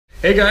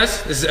Hey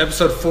guys, this is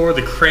episode 4 of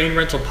the Crane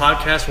Rental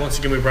Podcast. Once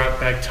again, we brought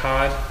back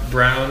Todd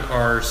Brown,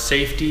 our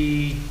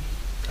safety,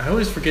 I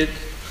always forget.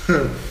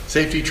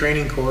 Safety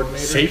training coordinator.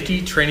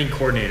 Safety training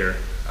coordinator.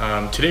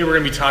 Today we're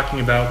going to be talking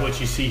about what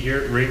you see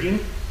here at rigging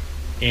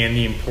and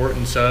the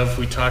importance of,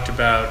 we talked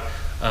about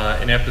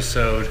in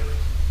episode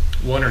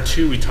 1 or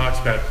 2, we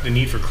talked about the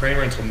need for crane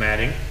rental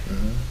matting,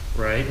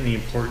 right? And the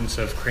importance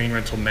of crane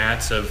rental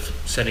mats, of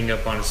setting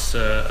up on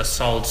a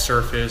solid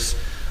surface,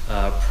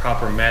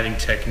 proper matting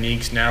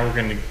techniques. Now we're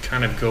going to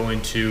kind of go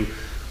into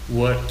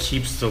what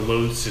keeps the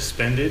load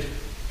suspended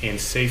and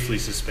safely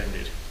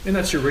suspended. And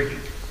that's your rigging.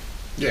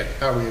 Yeah,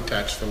 how we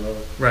attach the load.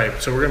 Right,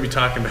 so we're going to be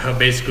talking about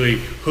basically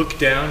hook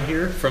down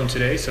here from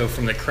today. So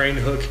from the crane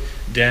hook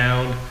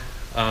down,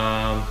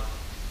 to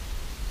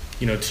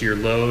your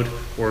load,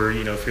 or,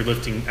 if you're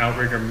lifting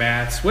outrigger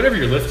mats, whatever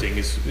you're lifting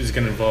is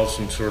going to involve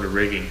some sort of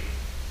rigging.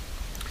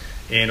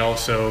 And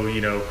also,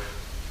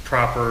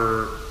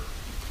 proper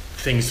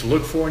things to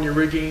look for in your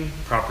rigging,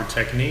 proper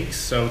techniques.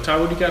 So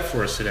Todd, what do you got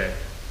for us today?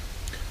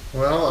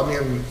 Well,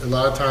 a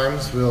lot of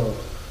times we'll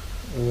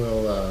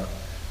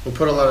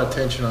put a lot of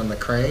attention on the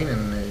crane,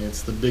 and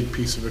it's the big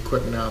piece of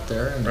equipment out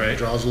there, and It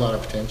draws a lot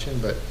of attention.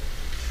 But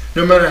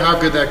no matter how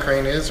good that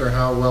crane is, or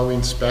how well we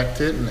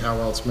inspect it and how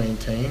well it's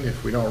maintained,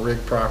 if we don't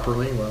rig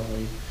properly, well,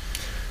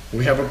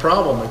 we have a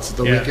problem. It's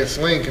the weakest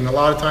link, and a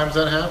lot of times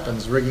that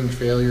happens. Rigging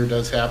failure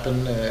does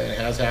happen. It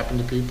has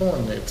happened to people,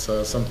 and it's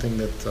something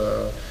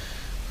that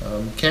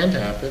can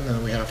happen,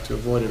 and we have to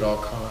avoid at all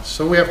costs.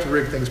 So we have to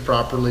rig things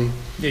properly.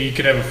 Yeah, you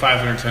could have a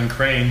 500-ton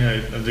crane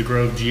of the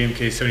Grove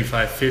GMK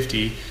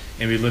 7550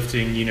 and be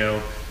lifting,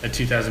 a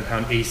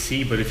 2,000-pound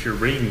AC, but if your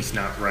rigging's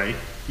not right,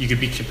 you could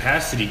be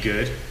capacity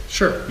good.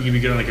 Sure. You can be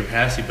good on the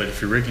capacity, but if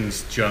your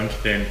rigging's junk,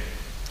 then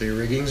the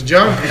rigging's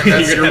junk, and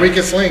that's your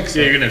weakest link. So.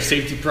 Yeah, you're gonna have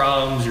safety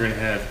problems. You're gonna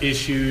have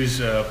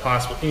issues,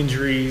 possible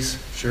injuries.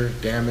 Sure,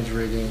 damage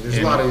rigging. There's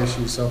a lot of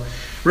issues. So,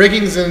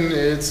 rigging's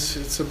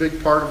it's a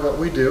big part of what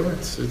we do.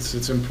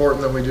 It's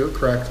important that we do it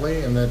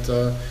correctly, and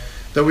that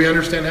we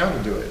understand how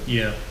to do it.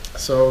 Yeah.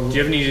 So, do you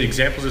have any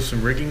examples of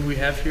some rigging we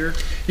have here?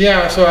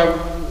 Yeah. So,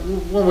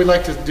 what we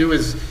like to do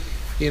is,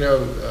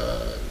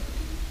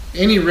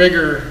 any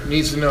rigger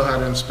needs to know how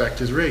to inspect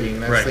his rigging.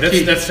 That's the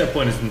key. That's step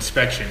 1 is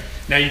inspection.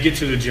 Now you get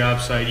to the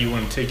job site, you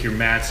want to take your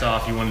mats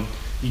off, you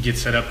get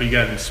set up, but you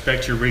got to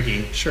inspect your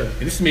rigging. Sure.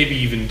 And this may be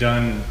even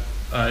done.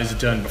 Is it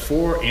done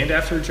before and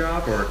after a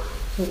job, or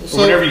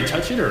whenever you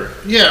touch it, or?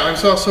 Yeah. And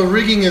so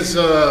rigging is.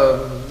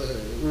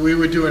 We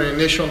would do an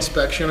initial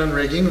inspection on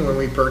rigging when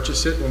we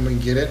purchase it, when we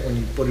get it, when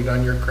you put it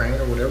on your crane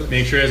or whatever.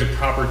 Make sure it has a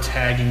proper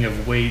tagging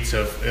of weights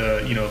of,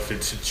 if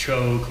it's a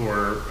choke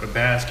or a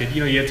basket,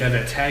 you have to have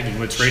that tagging,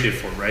 what it's rated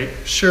for, right?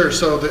 Sure.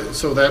 So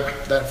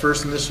that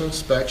first initial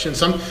inspection,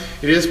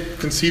 it is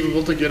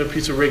conceivable to get a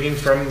piece of rigging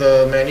from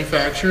the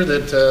manufacturer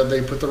that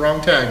they put the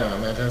wrong tag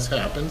on. That has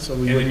happened. So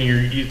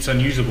it's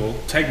unusable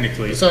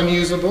technically. It's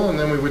unusable, and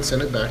then we would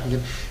send it back and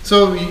get.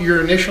 So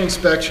your initial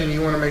inspection,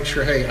 you want to make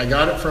sure, hey, I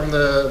got it from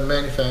the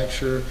manufacturer,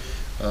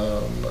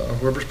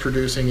 whoever's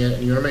producing it,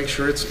 and you want to make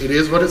sure it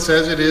is what it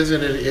says it is,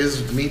 and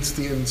it meets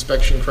the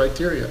inspection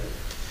criteria.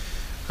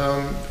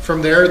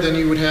 From there, then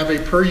you would have a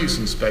per use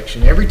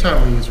inspection. Every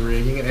time we use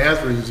rigging, and as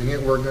we're using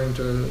it, we're going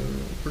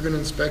to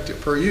inspect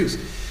it per use.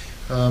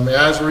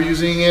 As we're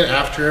using it,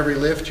 after every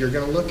lift, you're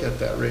going to look at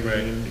that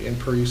rigging in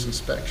per use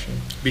inspection.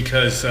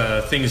 Because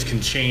things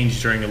can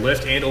change during the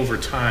lift and over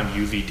time.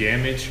 UV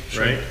damage,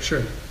 right?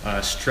 Sure.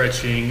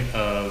 Stretching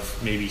of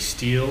maybe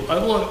steel.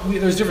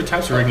 There's different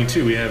types of rigging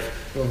too. We have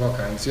all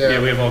kinds.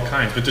 Yeah, we have all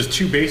kinds. But there's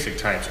 2 basic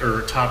types,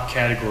 or top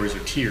categories or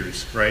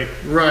tiers, right?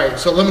 Right.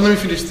 So let me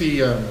finish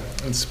the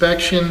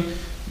inspection.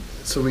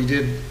 So we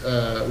did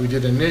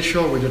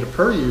initial, we did a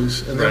per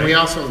use, and then we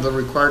also are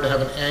required to have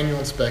an annual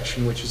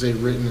inspection, which is a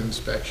written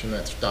inspection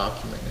that's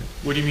documented.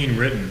 What do you mean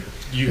written?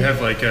 You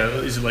have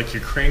is it like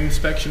your crane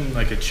inspection,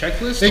 like a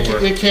checklist?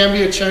 It can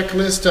be a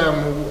checklist.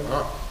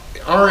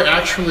 Our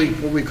actually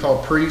what we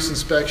call per use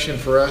inspection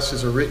for us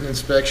is a written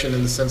inspection,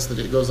 in the sense that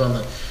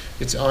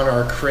it's on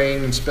our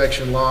crane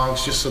inspection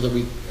logs, just so that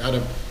we, out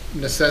of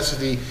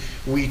necessity,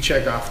 we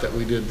check off that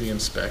we did the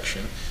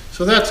inspection.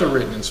 So that's a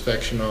written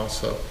inspection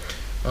also.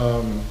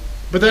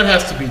 But that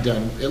has to be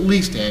done at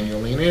least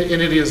annually,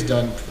 and it is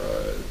done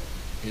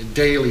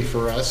daily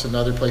for us. In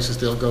other places,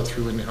 they'll go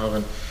through and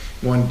have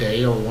one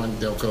day, or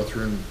they'll go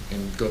through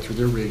and go through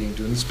their rigging,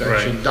 do an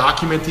inspection,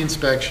 document the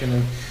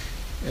inspection,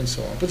 and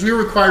so on. But we're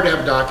required to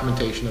have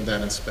documentation of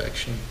that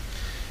inspection.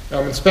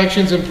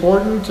 Inspection's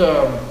important.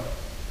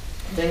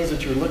 Things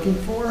that you're looking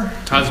for.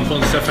 Todd's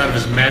pulling stuff out of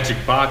his magic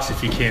box.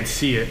 If you can't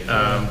see it.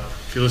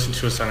 If you listen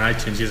to us on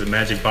iTunes, he has a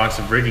magic box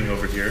of rigging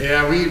over here.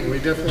 Yeah, we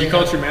definitely. You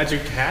call it your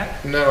magic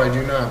hat? No, I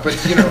do not. But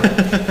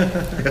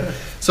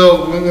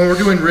so when we're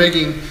doing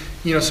rigging,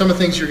 some of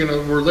the things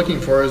we're looking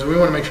for is we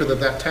want to make sure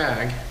that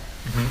tag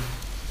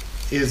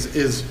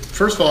is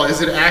first of all,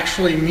 is it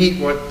actually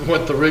meet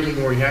what the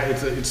rigging we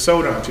have it's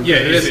sewed onto? Yeah,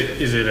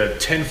 is it a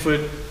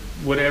 10-foot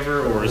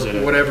whatever, or is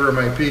it whatever it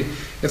might be?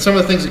 And some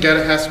of the things that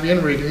has to be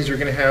in rigging is you're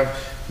going to have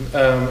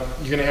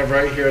you're going to have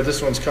right here,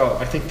 this one's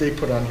called, I think they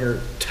put on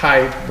here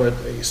type, but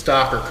a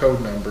stock or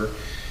code number.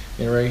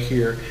 And right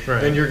here.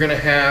 Right. Then you're going to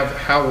have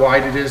how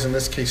wide it is, in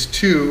this case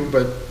 2,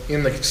 but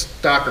in the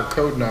stock or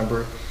code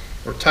number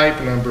or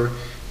type number,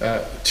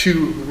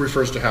 2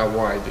 refers to how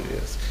wide it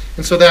is.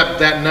 And so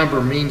that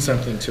number means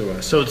something to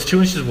us. So it's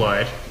 2 inches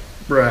wide.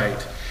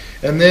 Right.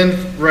 And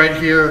then right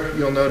here,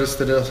 you'll notice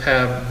that it'll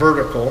have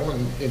vertical,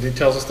 and it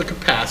tells us the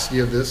capacity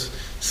of this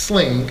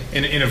sling.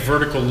 In a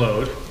vertical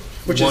load.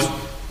 Which is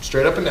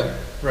straight up and down.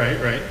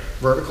 Right.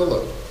 Vertical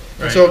load.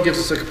 Right. And so it gives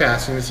us a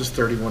capacity, and this is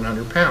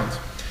 3,100 pounds.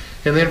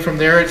 And then from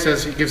there, it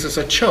gives us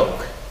a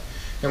choke.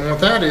 And what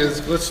that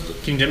is,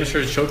 Can you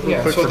demonstrate a choke real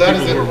quick so for that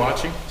people is who are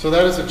watching? So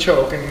that is a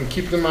choke, and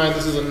keep in mind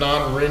this is a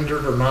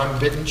non-rendered or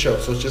non-bitten choke,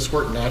 so it's just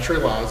where it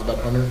naturally lies, about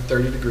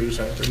 130 degrees,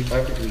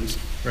 135 degrees.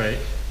 Right.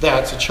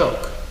 That's a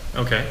choke.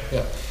 Okay.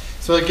 Yeah.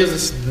 So it gives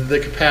us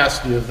the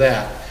capacity of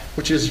that,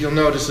 which is, you'll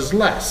notice, is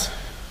less,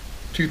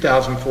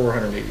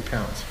 2,480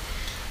 pounds.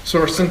 So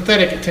our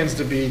synthetic, it tends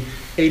to be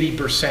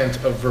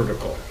 80% of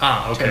vertical.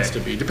 Okay. Tends to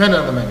be, depending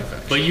on the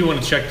manufacturer. But you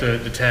want to check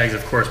the tags,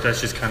 of course.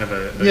 That's just kind of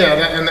a...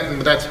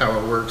 and that's how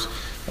it works.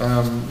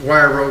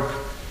 Wire rope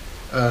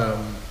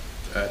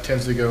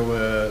tends to go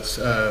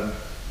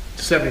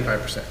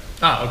 75%.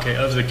 Okay,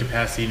 of the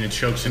capacity in a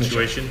choke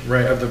situation.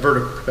 Right, of the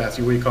vertical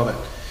capacity. What do you call that?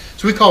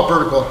 So we call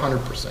vertical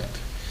 100%.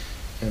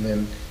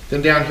 And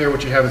then down here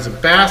what you have is a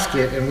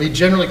basket, and we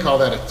generally call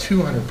that a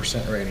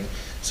 200% rating.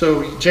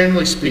 So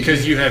generally speaking...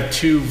 Because you have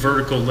 2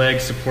 vertical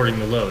legs supporting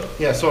the load.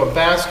 Yeah, so a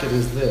basket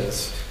is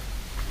this.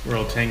 We're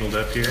all tangled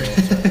up here.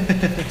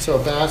 So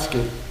a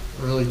basket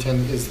really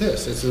is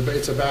this. It's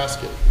a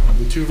basket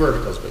with 2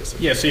 verticals,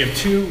 basically. Yeah, so you have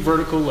 2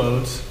 vertical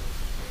loads,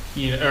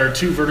 or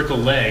 2 vertical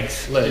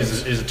legs.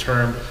 Is a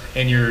term,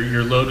 and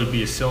your load would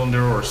be a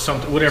cylinder or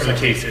something, whatever the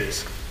case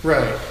is.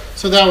 Right.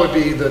 So that would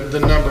be the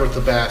number of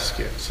the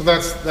basket. So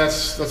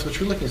that's what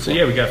you're looking for. So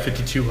yeah, we got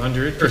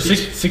 5,200 or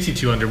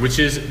 6,200, which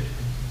is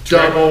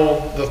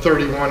double the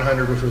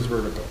 3,100, which was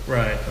vertical.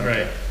 Right.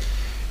 Okay.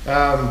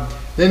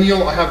 Then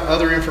you'll have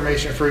other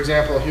information. For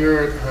example,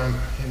 here,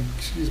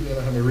 excuse me, I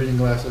don't have my reading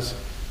glasses.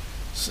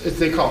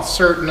 They call it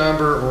cert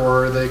number,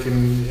 or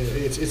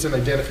it's an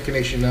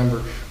identification number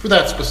for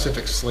that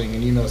specific sling.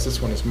 And you notice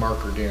this one is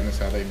markered in. That's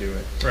how they do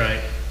it.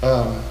 Right.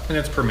 And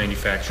that's per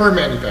manufacturer. Per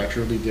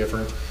manufacturer, it'll be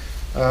different.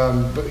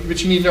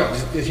 But you need to know,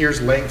 here's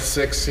length,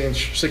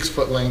 6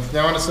 foot length.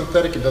 Now on a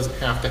synthetic, it doesn't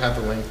have to have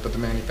the length, but the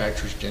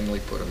manufacturers generally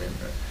put them in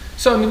there.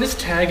 So I mean, this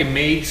tag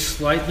may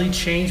slightly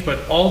change,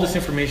 but all this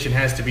information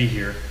has to be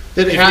here.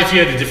 If you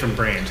had a different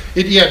brand.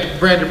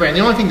 Brand to brand.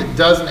 The only thing that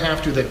doesn't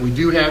have to, that we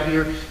do have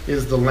here,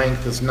 is the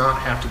length does not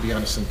have to be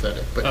on a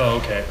synthetic. But,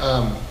 okay.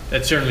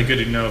 That's certainly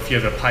good to know if you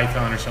have a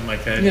Python or something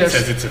like that. Yes. It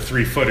says it's a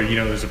 3-footer, you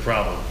know there's a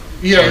problem.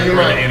 Yeah, you're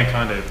right. Or the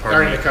Anaconda.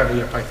 Anaconda,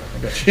 yeah, Python,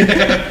 I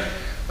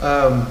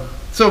got you.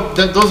 So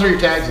those are your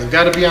tags. They've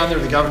got to be on there.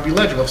 They've got to be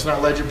legible. If it's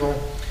not legible,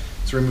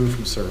 it's removed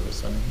from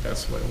service. I mean,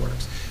 that's the way it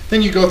works.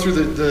 Then you go through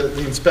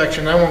the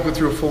inspection. I won't go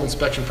through a full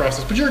inspection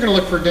process, but you're going to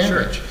look for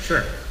damage.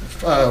 Sure.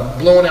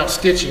 Blowing out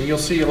stitching. You'll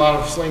see a lot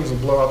of slings will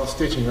blow out the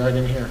stitching right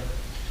in here.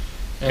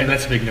 And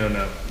that's a big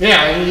no-no.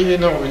 Yeah,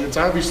 it's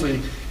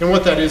obviously, and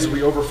what that is,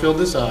 we overfilled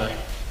this eye,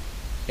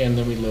 and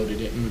then we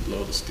loaded it and we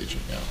blow the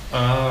stitching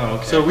out.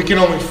 Okay. So we can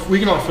only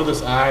fill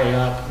this eye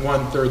up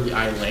 1/3 the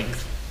eye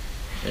length,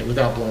 and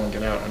without blowing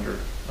it out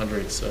under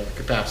its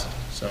capacity.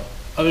 So.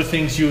 Other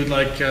things you would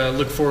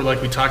look for,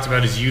 like we talked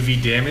about, is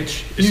UV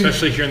damage,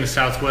 especially here in the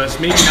Southwest.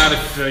 Maybe not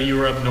if you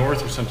were up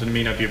north or something, it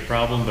may not be a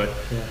problem, but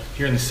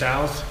here in the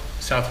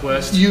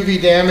Southwest.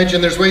 UV damage,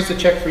 and there's ways to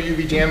check for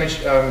UV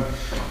damage.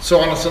 So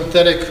on a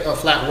synthetic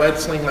flat web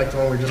sling, like the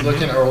one we're just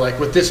looking at, or like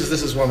what this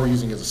is one we're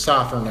using as a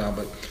softener now,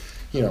 but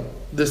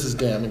this is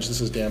damage,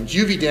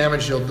 UV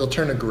damage, they'll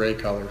turn a gray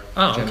color,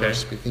 generally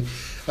speaking.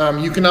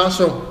 You can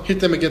also hit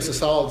them against a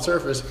solid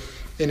surface,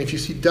 and if you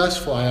see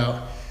dust fly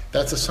out,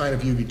 that's a sign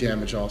of UV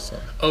damage also.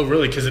 Oh,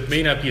 really? Because it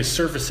may not be a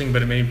surfacing,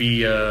 but it may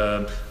be,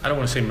 I don't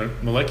want to say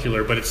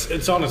molecular, but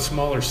it's on a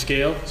smaller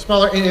scale.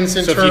 Smaller, and it's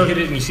so if you hit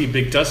it and you see a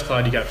big dust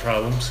cloud, you got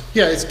problems.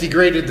 Yeah, it's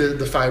degraded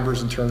the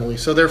fibers internally,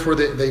 so therefore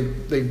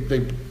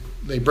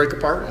they break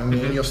apart,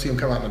 and you'll see them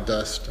come out in a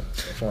dust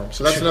form.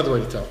 So that's another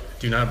way to tell.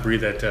 Do not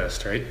breathe that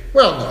dust, right?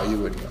 Well, no,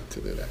 you wouldn't want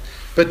to do that.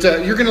 But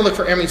you're going to look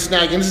for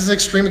snagging. This is an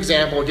extreme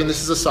example. Again,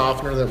 this is a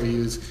softener that we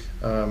use.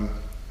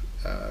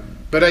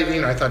 But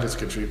I thought it's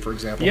good for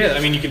example. Yeah,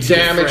 I mean, you can see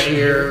damage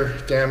here,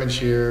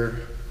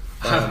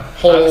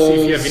 holes.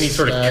 Obviously, if you have any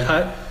sort of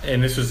cut,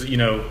 and this was,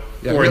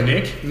 or a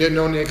nick.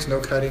 No nicks,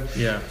 no cutting.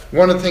 Yeah.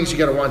 One of the things you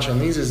got to watch on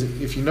these is,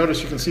 if you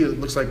notice, you can see it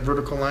looks like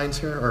vertical lines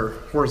here, or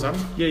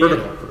horizontal. Yeah,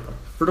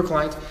 vertical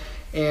lines.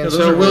 And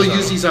so we'll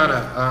use these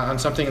on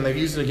something, and they've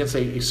used it against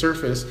a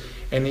surface,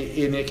 and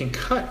it can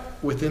cut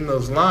within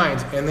those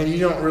lines, and then you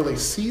don't really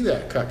see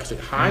that cut because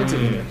it hides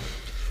it in there.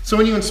 So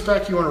when you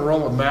inspect, you want to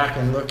roll it back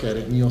and look at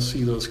it, and you'll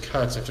see those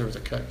cuts if there was a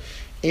cut.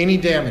 Any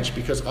damage,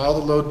 because all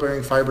the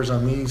load-bearing fibers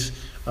on these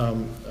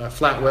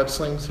flat web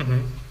slings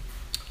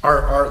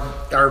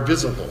are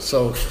visible.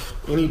 So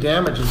any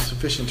damage is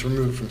sufficient to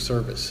remove it from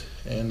service.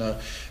 And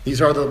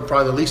these are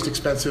probably the least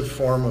expensive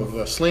form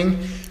of sling,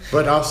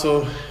 but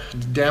also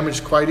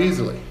damaged quite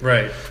easily.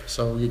 Right.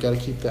 So you got to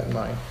keep that in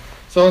mind.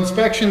 So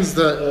inspection's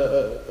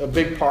a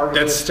big part of it.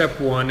 That's step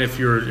one if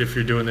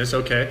you're doing this.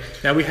 Okay.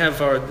 Now we have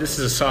this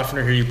is a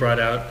softener here you brought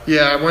out.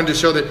 Yeah, I wanted to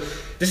show that.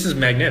 This is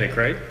magnetic,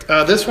 right?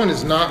 This one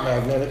is not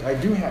magnetic. I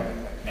do have it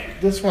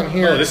magnetic. This one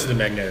here. Oh, this is the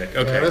magnetic.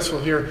 Okay. Yeah, this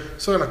one here.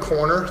 So in a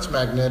corner, it's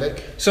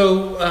magnetic.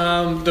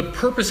 So the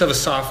purpose of a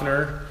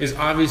softener is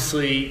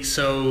obviously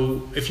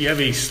so if you have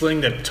a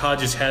sling that Todd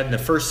just had in the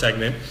first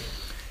segment,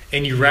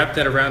 and you wrap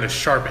that around a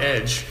sharp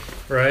edge,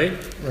 right?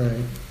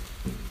 Right.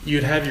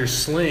 You'd have your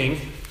sling.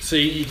 So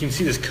you can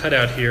see this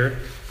cutout here.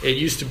 It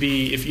used to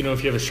be, if you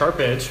have a sharp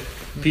edge,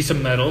 piece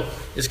of metal,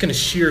 it's going to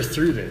shear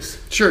through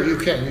this. Sure, you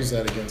can't use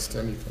that against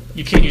anything.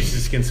 You can't use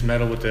this against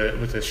metal with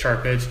a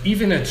sharp edge.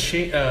 Even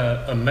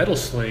a metal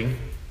sling,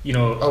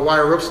 a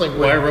wire rope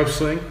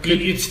sling.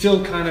 It's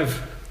still kind of.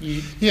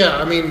 Yeah,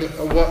 I mean,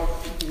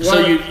 So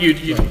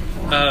you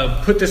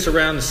put this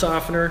around the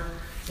softener,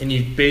 and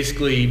you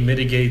basically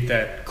mitigate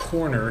that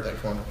corner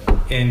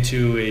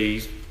into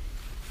a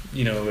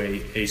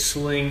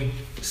sling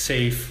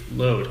safe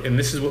load. And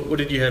this is what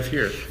did you have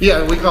here?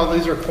 Yeah,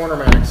 these are corner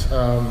max.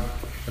 I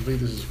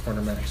believe this is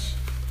corner max.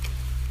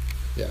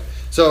 Yeah.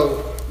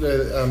 So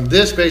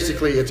this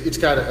basically it's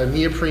got a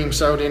neoprene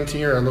sewed into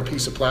here, a little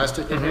piece of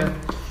plastic in here,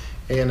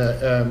 and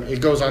it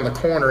goes on the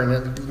corner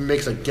and it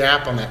makes a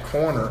gap on that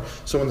corner.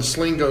 So when the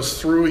sling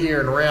goes through here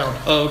and around.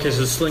 Oh, okay.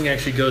 So the sling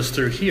actually goes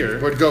through here.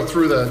 Would go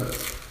through the.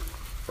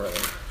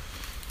 Right.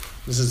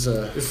 This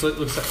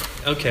looks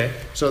like, okay.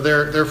 So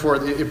therefore,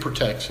 it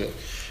protects it.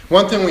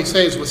 One thing we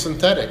say is with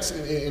synthetics,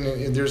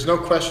 and there's no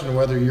question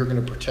whether you're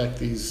going to protect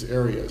these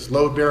areas,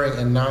 load-bearing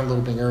and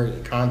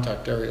non-load-bearing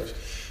contact areas.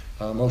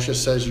 OSHA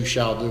says you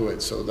shall do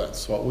it, so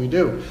that's what we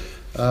do.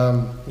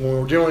 When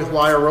we're dealing with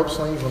wire rope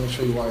slings, let me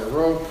show you wire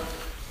rope.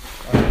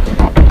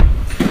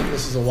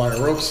 This is a wire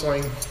rope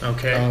sling.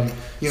 Okay.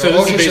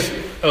 So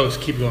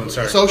keep going.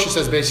 Sorry. So OSHA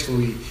says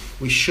basically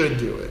we should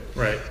do it.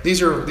 Right.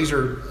 These are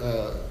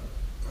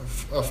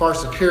a far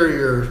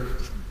superior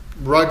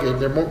rugged.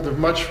 They're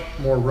much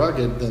more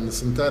rugged than the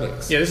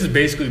synthetics. Yeah, this is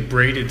basically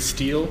braided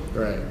steel.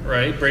 Right.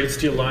 Right. Braided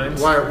steel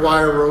lines.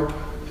 Wire rope.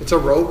 It's a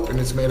rope and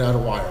it's made out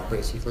of wire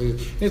basically.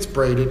 It's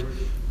braided.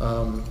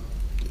 The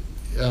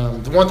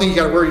one thing you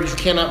got to worry is you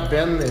cannot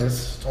bend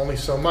this only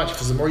so much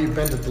because the more you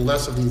bend it, the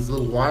less of these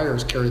little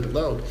wires carry the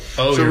load.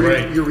 Oh, so you're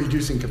right. You're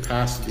reducing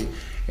capacity.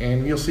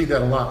 And you'll see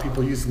that a lot.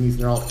 People using these,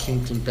 and they're all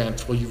kinked and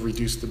bent. Well, you've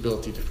reduced the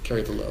ability to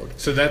carry the load.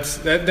 So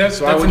that's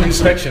an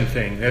inspection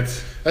thing.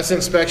 That's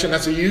inspection.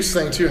 That's a use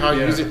thing too. How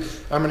you use it.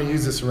 I'm going to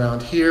use this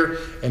around here,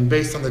 and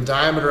based on the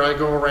diameter I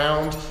go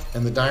around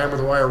and the diameter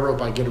of the wire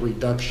rope, I get a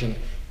reduction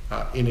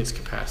in its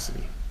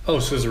capacity. Oh,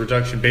 so there's a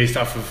reduction based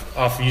off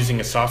of using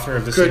a softener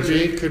of this. Could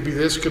be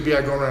this. Could be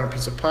I go around a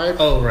piece of pipe.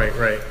 Oh, right.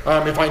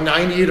 If I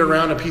 90 it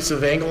around a piece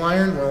of angle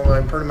iron, well,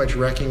 I'm pretty much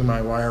wrecking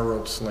my wire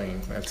rope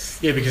sling.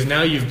 Because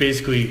now you've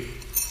basically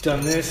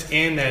done this,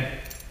 and that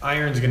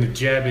iron's going to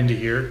jab into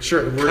here.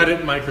 Sure. Cut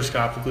it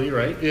microscopically,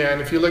 right? Yeah,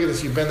 and if you look at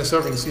this, you bend this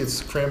over, you can see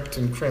it's crimped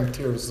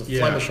here. It's a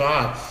Flemish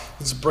eye.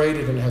 It's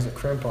braided and it has a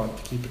crimp on it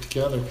to keep it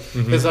together.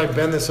 Mm-hmm. As I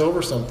bend this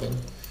over something,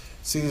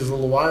 see these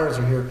little wires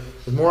are here.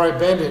 The more I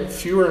bend it,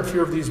 fewer and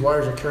fewer of these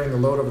wires are carrying the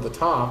load over the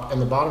top,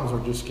 and the bottoms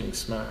are just getting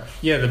smashed.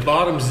 Yeah, the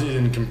bottom's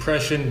in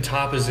compression,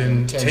 top is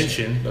in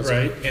tension,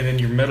 right? And then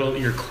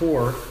your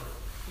core.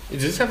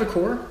 Does this have a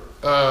core?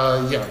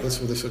 Yeah, this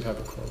would have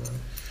a core, right?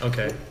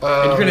 Okay. And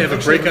you're going to have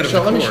a breakout of the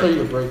core. Let me show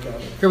you a breakout.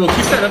 Here, we'll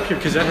keep that up here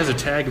because that has a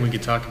tag and we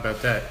can talk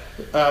about that.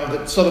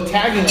 So the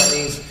tagging on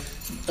these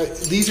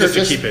are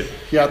just to keep it.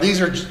 Yeah,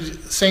 these are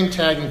same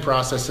tagging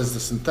process as the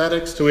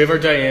synthetics. So we have our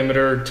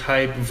diameter,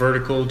 type,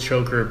 vertical,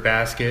 choker,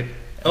 basket.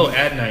 Oh,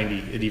 at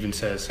 90, it even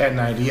says. At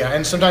 90, yeah.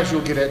 And sometimes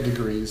you'll get at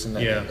degrees and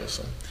that kind of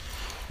thing.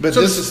 But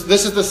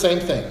this is the same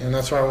thing, and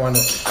that's why I wanted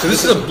to. So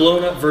this is a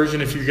blown up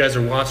version if you guys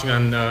are watching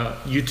on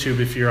YouTube.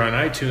 If you're on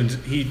iTunes,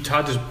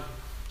 Todd just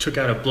took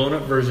out a blown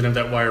up version of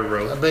that wire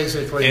rope.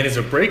 Basically. And it's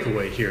a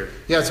breakaway here.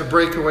 Yeah, it's a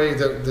breakaway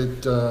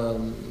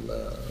that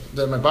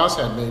my boss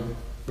had made,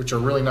 which are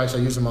really nice. I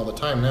use them all the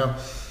time now.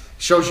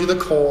 Shows you the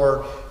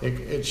core,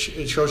 it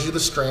shows you the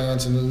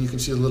strands, and then you can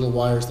see the little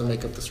wires that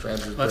make up the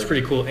strands. That's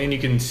pretty cool. And you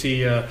can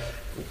see,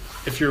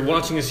 if you're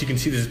watching this, you can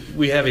see this.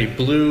 We have a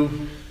blue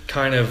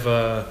kind of,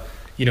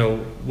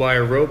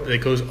 wire rope that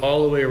goes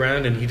all the way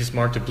around, and he just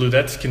marked it blue.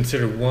 That's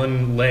considered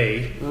one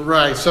lay.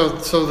 Right. So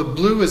the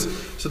blue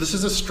is, this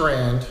is a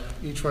strand.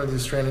 Each one of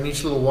these strands, and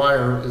each little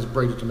wire is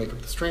braided to make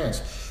up the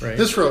strands. Right.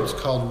 This rope's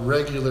called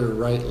regular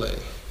right lay,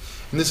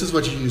 and this is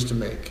what you use to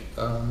make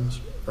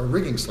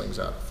rigging slings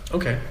out of.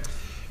 Okay.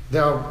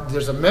 Now,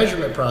 there's a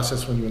measurement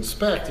process when you're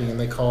inspecting, and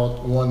they call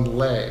it one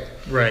lay.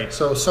 Right.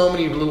 So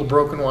many little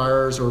broken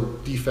wires or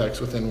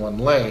defects within one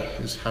lay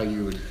is how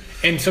you would.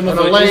 And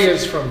a lay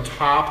is from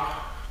top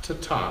to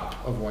top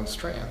of one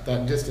strand.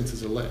 That distance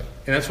is a lay.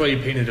 And that's why you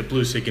painted it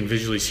blue, so you can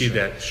visually see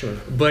that. Sure.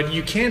 But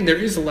there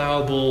is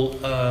allowable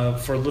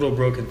for little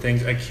broken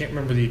things. I can't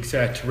remember the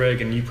exact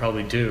reg, and you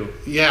probably do.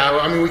 Yeah,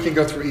 I mean, we can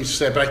go through each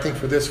step, but I think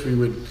for this we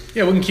would.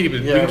 Yeah, we can keep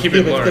it. We can keep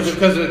it large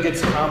because it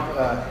gets.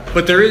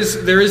 But there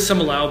is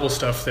some allowable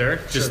stuff there.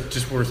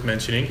 Just worth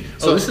mentioning.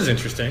 So this is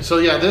interesting. So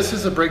yeah, this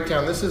is a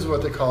breakdown. This is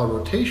what they call a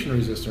rotation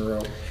resistant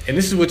rope. And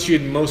this is what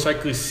you'd most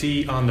likely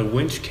see on the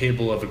winch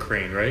cable of a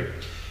crane, right?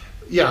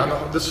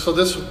 Yeah, this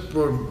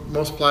would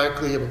most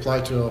likely apply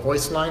to a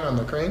hoist line on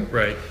the crane.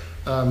 Right.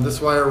 This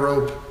wire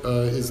rope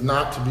is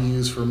not to be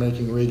used for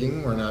making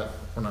rigging. We're not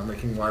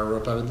making wire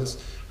rope out of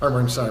this.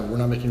 I'm sorry, we're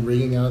not making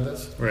rigging out of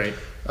this. Right.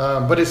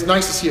 But it's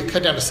nice to see a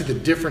cut down to see the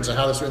difference of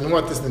how this. And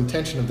what the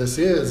intention of this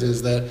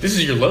is that this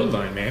is your load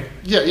line, man.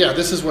 Yeah.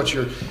 This is what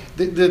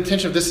the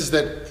intention of this is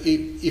that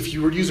if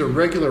you were to use a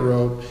regular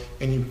rope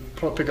and you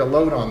pick a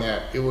load on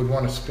that, it would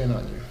want to spin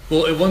on you.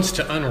 Well, it wants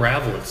to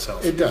unravel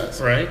itself. It does.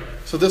 Right?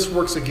 So this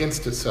works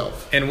against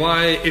itself. And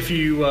why, if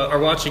you are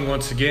watching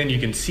once again, you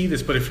can see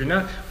this, but if you're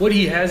not, what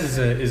he has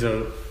is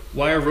a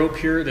wire rope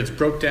here that's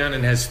broke down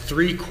and has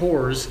 3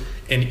 cores,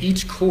 and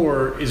each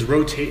core is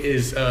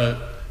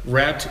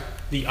wrapped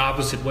the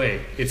opposite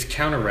way. It's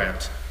counter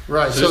wrapped.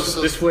 Right. So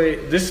this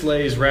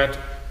lay is wrapped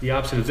the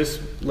opposite of this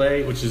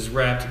lay, which is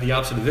wrapped the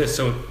opposite of this.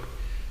 So it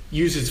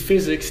uses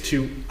physics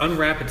to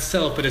unwrap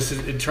itself, but as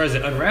it tries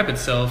to unwrap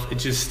itself, it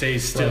just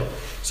stays still. Right.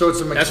 So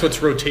that's what's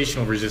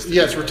rotational resistance.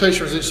 Yeah, it's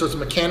rotational resistance. So it's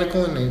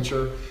mechanical in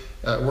nature.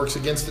 It works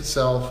against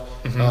itself.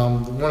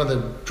 Mm-hmm. One of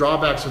the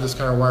drawbacks of this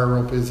kind of wire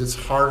rope is it's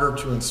harder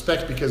to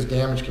inspect because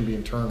damage can be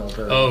internal.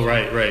 Oh,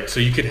 right.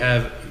 So you could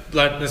have,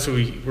 that's what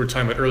we were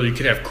talking about earlier, you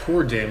could have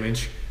core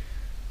damage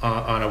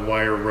on a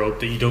wire rope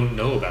that you don't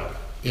know about.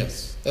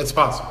 Yes, it's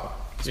possible.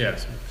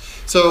 Yes.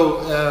 So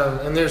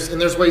and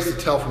there's ways to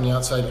tell from the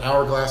outside.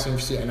 Hourglassing, if you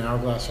see an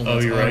hourglassing,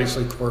 that's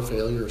obviously core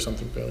failure or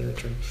something failure.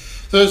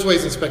 So there's ways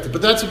to inspect it,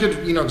 but that's a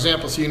good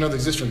example. So the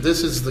existence.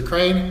 This is the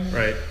crane.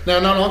 Right. Now,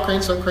 not all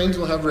cranes. Some cranes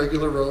will have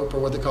regular rope or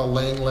what they call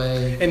laying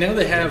lay. And now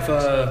they have.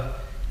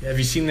 Have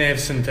you seen they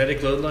have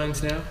synthetic load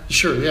lines now?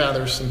 Sure. Yeah,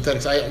 there's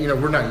synthetics.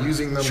 We're not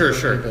using them.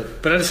 Sure.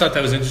 But I just thought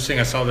that was interesting.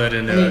 I saw that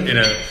in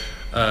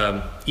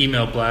a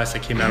email blast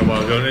that came out a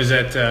while ago, and it was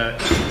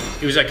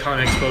at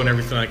Con Expo and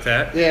everything like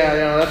that.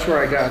 Yeah, that's where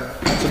I got.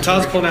 So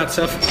Todd's pulling out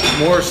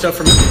more stuff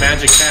from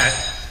Magic Hat.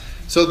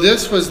 So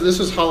this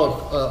was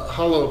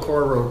hollow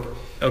core rope.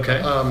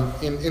 Okay.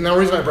 And the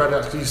reason I brought it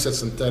out is because you said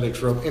synthetics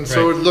rope, and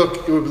so it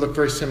would look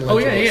very similar. Oh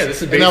yeah.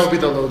 This is and that would be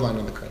the load line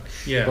on the crane.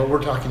 Yeah. But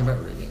we're talking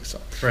about rigging,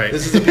 so right.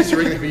 This is a piece of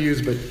rigging that we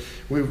use, but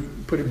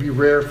it'd be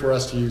rare for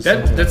us to use.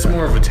 That's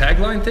more of a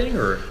tagline thing,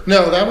 or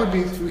no? That would be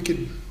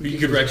You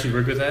could actually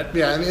rig with that.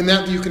 Yeah, and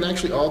that you can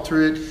actually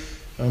alter it,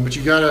 but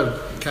you gotta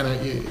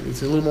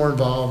it's a little more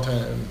involved,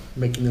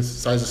 making this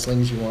size of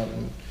slings you want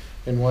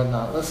and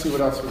whatnot. Let's see what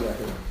else we got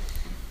here.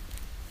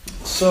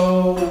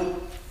 So.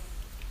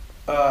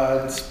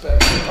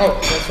 Inspection. Oh,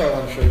 that's what I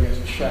want to show you guys,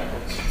 the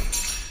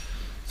shackles.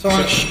 So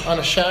on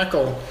a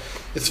shackle,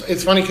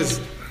 it's funny because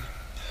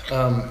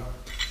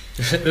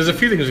there's a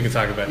few things we can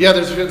talk about. Yeah,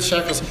 there's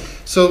shackles.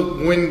 So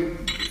when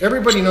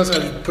everybody knows how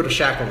to put a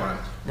shackle on.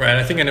 Right,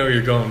 I think I know where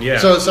you're going. Yeah.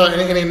 So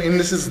and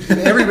this is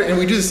everybody, and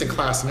we do this in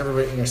class, and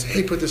everybody say,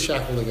 hey, put this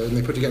shackle together, and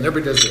they put together. And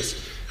everybody does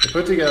this. They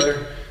put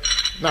together.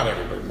 Not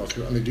everybody, most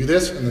people, and they do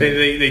this. And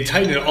they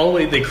tighten it all the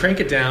way. They crank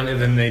it down,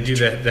 and then they do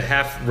the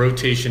half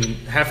rotation,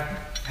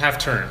 half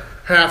turn.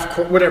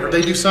 Whatever.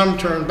 They do some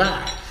turn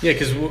back. Yeah,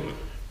 because.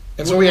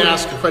 And so we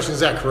ask the question: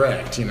 is that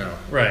correct?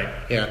 Right.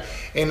 Yeah.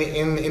 And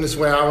in this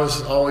way, I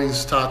was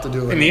always taught to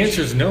do it. And the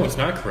answer is no, it's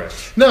not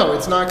correct. No,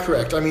 it's not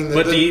correct. I mean,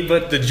 but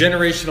the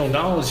generational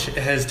knowledge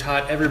has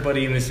taught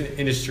everybody in this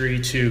industry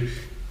to,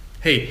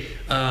 hey,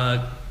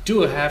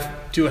 do a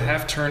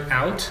half turn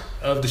out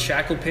of the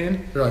shackle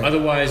pin. Right.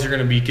 Otherwise, you're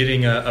going to be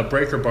getting a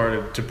breaker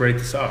bar to break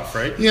this off,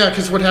 right? Yeah,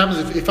 because what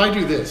happens if I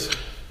do this.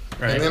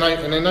 Right. And then I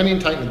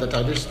didn't tighten it that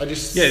time. I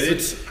just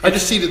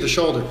seated the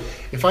shoulder.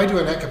 If I do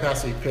a net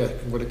capacity pick,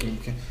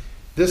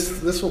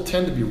 this will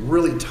tend to be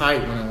really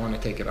tight when I want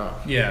to take it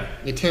off. Yeah,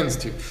 it tends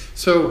to.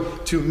 So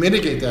to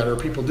mitigate that, or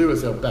people do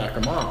is they'll back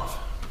them off.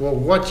 Well,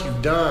 what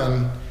you've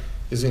done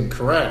is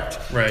incorrect.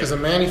 Right. Because the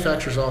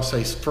manufacturers all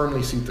say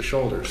firmly seat the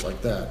shoulders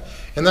like that,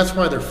 and that's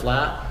why they're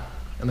flat.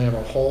 And they have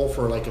a hole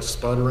for like a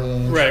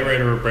sputtering. Right,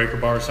 or a breaker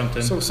bar or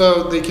something.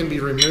 So they can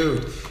be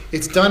removed.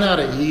 It's done out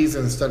of ease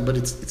and stuff, but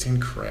it's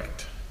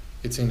incorrect.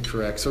 It's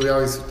incorrect. So we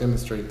always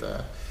demonstrate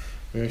that.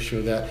 We always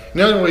show that.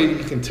 Another way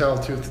you can tell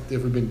too if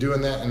we've been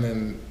doing that and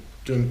then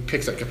doing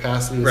picks at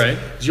capacity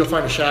is you'll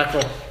find a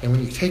shackle, and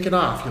when you take it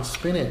off, you'll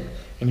spin it,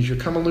 and as you're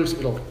coming loose,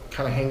 it'll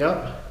kind of hang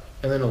up,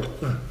 and then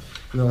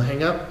it'll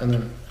hang up,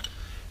 and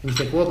you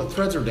think, well, the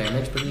threads are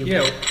damaged, but when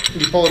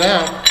you pull it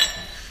out,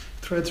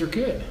 threads are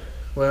good.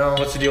 Well,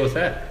 what's the deal with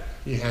that?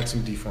 You had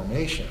some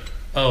deformation.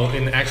 Oh,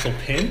 in the actual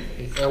pin?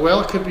 Well,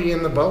 it could be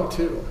in the bow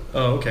too.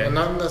 Oh, okay. And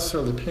not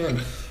necessarily the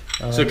pin.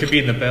 So it could be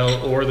in the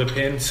bell or the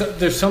pin. So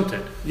there's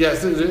something.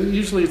 Yes,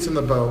 usually it's in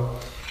the bow.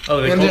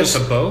 Oh, they call this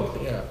a bow?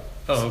 Yeah.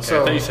 Oh, okay.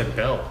 So, I thought you said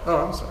bell.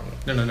 Oh, I'm sorry.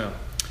 No.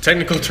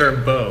 Technical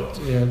term, bow.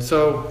 Yeah,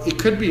 so it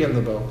could be in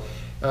the bow.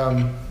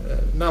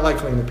 Not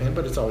likely in the pin,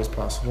 but it's always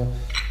possible.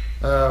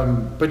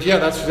 But yeah,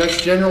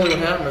 that's generally what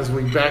happened. Is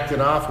we backed it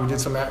off. We did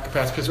some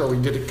capacitors, or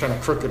we did it kind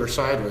of crooked or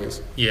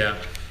sideways. Yeah.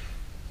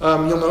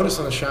 You'll notice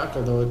on the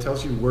shackle though, it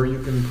tells you where you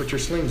can put your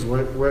slings,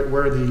 where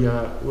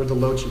the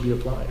load should be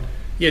applied.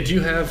 Yeah. Do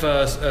you have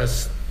a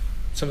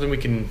sling we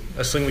can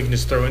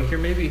just throw in here,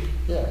 maybe?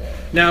 Yeah.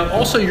 Now,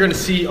 also, you're going to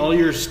see all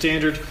your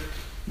standard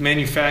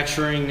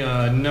manufacturing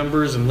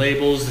numbers and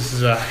labels. This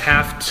is a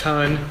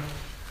half-ton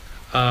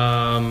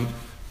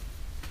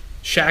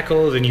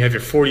shackle. Then you have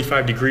your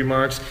 45-degree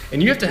marks,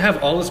 and you have to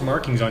have all this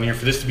markings on here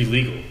for this to be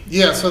legal.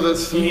 Yeah. So the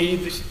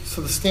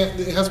stamp,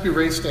 it has to be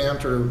raised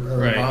stamped or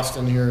right. embossed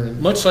in here.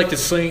 Much like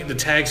the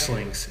tag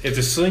slings. If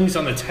the slings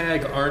on the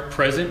tag aren't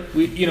present,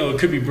 it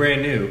could be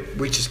brand new.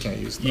 We just can't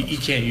use those. You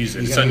can't use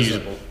it. It's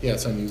unusable. Yeah,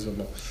 it's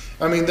unusable.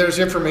 I mean, there's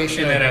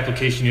information in that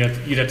application.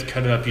 You'd have to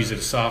cut it up, use it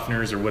as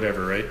softeners or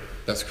whatever, right?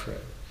 That's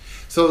correct.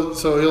 So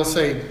he'll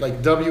say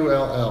like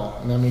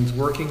WLL, and that means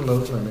working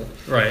load limit.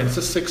 Right. And it's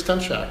a 6-ton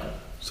shackle.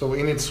 So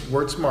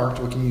where it's marked,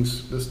 we can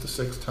use this to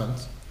 6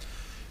 tons.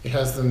 It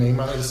has the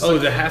name on it. Oh,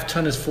 the half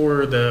ton is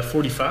for the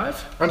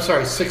 45? I'm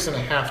sorry,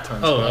 6.5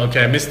 tons. Oh,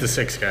 okay. I missed the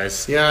 6,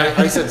 guys. Yeah,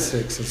 I said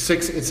 6. It's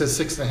 6. It's a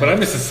 6.5. But I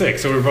missed the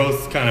 6, so we're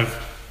both kind of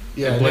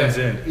blends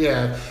in.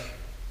 Yeah.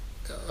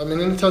 I mean,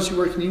 and it tells you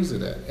where you can use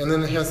it at. And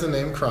then it has the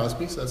name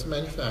Crosby, so that's a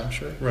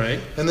manufacturer. Right.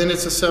 And then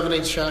it's a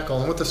 7/8 shackle.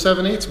 And what the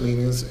 7/8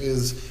 means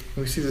is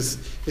we see this,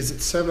 is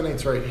it's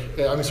 7/8 right,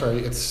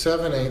 it's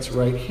 7/8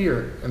 right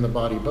here in the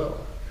body bow.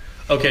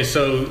 Okay,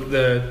 so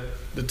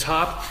the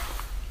top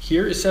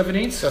here is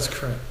 7/8? That's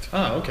correct.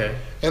 Oh, okay.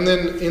 And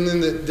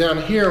then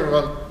down here,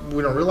 what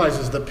we don't realize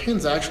is the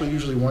pin's actually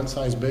usually one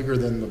size bigger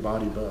than the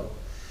body bow.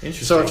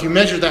 Interesting. So if you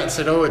measure that and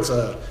said, oh, it's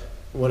a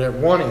 1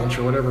 inch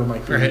or whatever it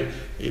might be, right.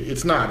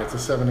 It's not. It's a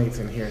 7/8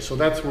 in here. So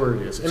that's where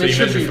it is. And so it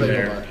should be labeled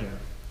there. on here.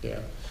 Yeah.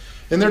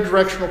 And they're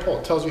directional pull.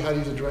 It tells you how to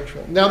use a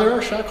directional. Now, there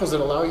are shackles that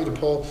allow you to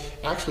pull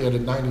actually at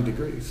 90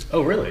 degrees.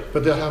 Oh, really?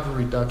 But they'll have a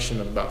reduction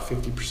of about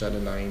 50%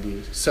 of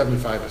 90,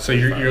 75 So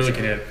you're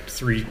looking at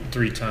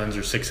 3 tons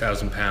or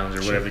 6,000 pounds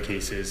or whatever the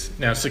case is.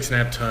 Now,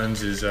 6.5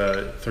 tons is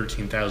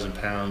 13,000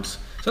 pounds.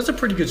 So that's a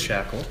pretty good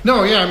shackle.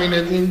 No, yeah. I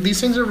mean, these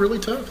things are really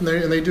tough, and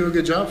they do a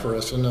good job for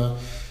us. And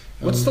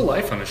what's the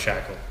life on a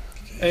shackle?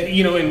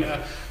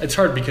 It's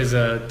hard because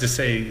to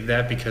say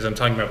that because I'm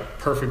talking about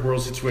perfect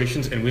world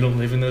situations, and we don't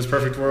live in those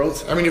perfect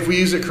worlds. I mean, if we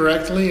use it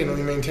correctly and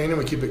we maintain it,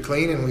 we keep it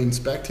clean, and we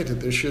inspect it,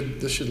 this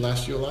should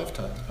last you a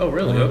lifetime. Oh,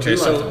 really? Okay,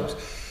 so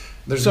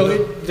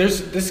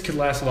this could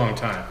last a long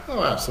time.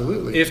 Oh,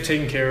 absolutely. If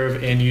taken care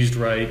of and used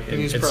right,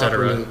 and used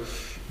etc.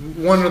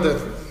 One of the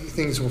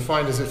things we'll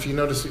find is if you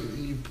notice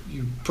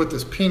you put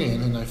this pin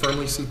in, and I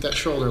firmly seat that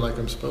shoulder like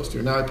I'm supposed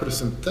to. Now I put a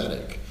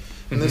synthetic,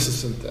 and this is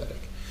synthetic.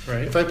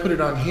 Right. If I put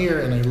it on here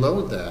and I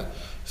load that,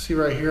 see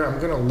right here, I'm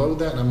going to load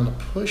that and I'm going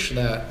to push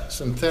that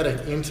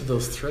synthetic into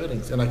those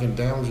threadings, and I can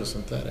damage the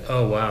synthetic.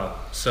 Oh, wow.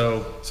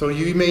 So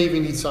you may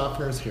even need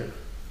softeners here.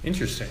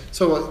 Interesting.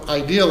 So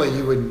ideally,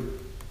 you would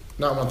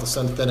not want the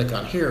synthetic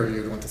on here,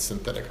 you'd want the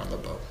synthetic on the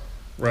bow.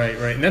 Right.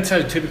 And that's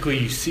how typically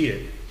you see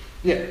it.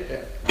 Yeah.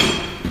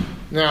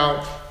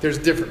 Now, there's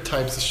different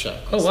types of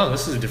shackles. Oh, wow,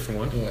 this is a different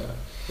one. Yeah.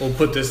 We'll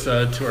put this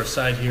to our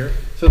side here.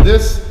 So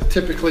this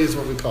typically is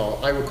what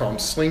I would call them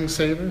sling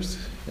savers.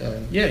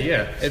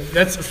 Yeah.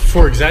 That's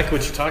for exactly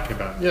what you're talking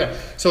about. Yeah.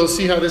 So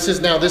see how this is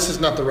now. This is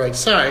not the right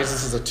size.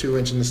 This is a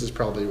 2-inch, and this is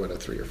probably a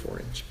 3 or 4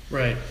 inch.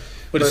 Right.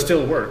 But it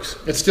still works.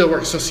 It still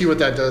works. So see what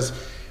that does.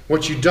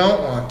 What you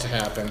don't want to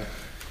happen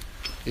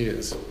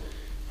is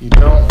you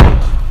don't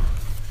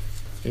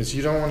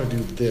want to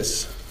do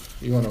this.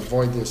 You want to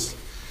avoid this,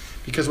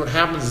 because what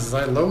happens is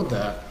I load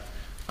that.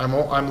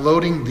 I'm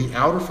loading the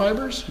outer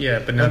fibers. Yeah,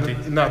 but not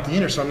the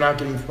inner, so I'm not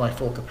getting my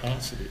full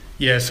capacity.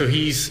 Yeah, so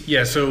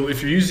so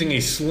if you're using a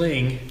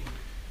sling,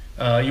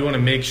 you want to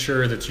make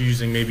sure that you're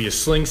using maybe a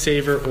sling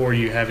saver, or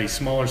you have a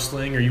smaller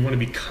sling, or you want to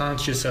be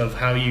conscious of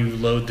how you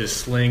load this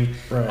sling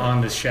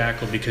on the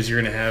shackle, because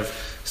you're going to have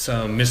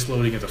some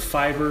misloading of the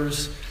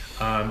fibers,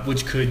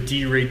 which could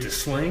derate the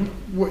sling.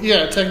 Well,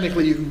 yeah,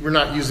 technically we're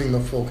not using the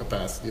full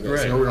capacity there,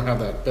 so we don't have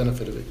that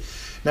benefit of it.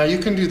 Now you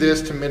can do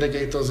this to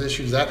mitigate those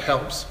issues. That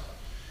helps.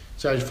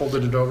 So I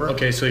folded it over.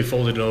 Okay, so you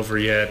folded it over,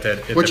 at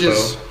Which the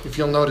is, bow. if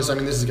you'll notice, I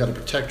mean, this has got a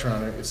protector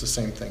on it. It's the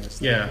same thing.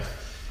 Yeah.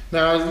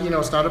 Now,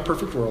 it's not a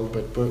perfect world,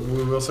 but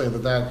we will say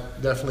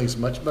that definitely is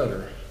much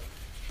better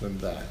than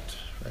that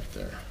right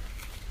there.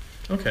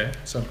 Okay.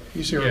 So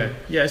you see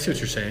Yeah, I see what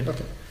you're saying.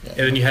 Okay. Yeah. And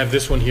then you have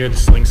this one here, the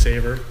sling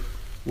saver,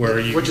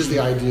 which is the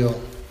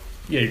ideal.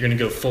 Yeah, you're going to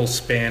go full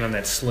span on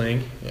that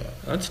sling. Yeah.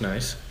 That's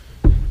nice.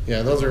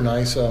 Yeah, those are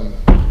nice.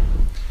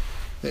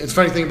 It's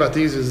funny thing about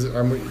these is,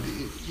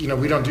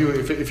 we don't do,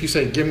 if you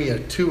say, give me a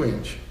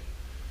 2-inch,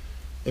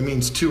 it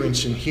means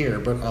 2-inch in here,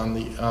 but on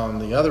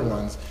the other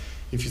ones,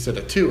 if you said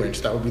a 2-inch,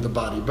 that would be the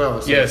body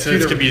bow. So yeah, so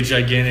this could be a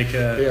gigantic.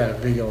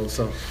 Big old.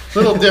 So a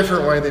little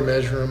different way they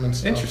measure them and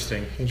stuff.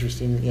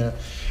 Interesting. Yeah.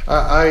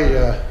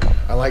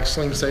 I like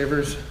sling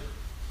savers.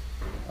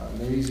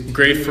 they're easy to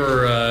Great use.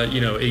 for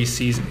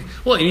ACs.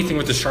 Well, anything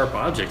with a sharp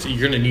object, you're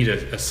going to need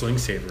a sling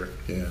saver.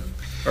 Yeah.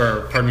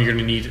 Or pardon me, you're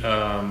going to need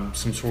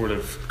some sort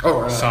of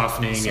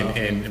softening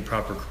and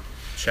proper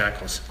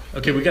shackles.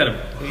 Okay, we got a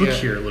hook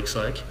here. It looks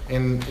like,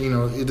 and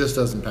it just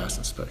doesn't pass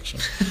inspection.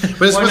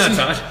 But it's why not,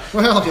 Todd?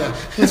 Well, yeah,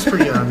 it's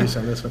pretty obvious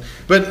on this one.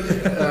 But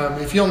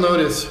if you'll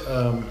notice,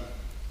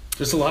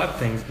 there's a lot of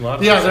things.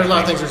 There's a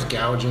lot of things. There's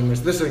gouging.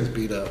 This thing's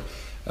beat up.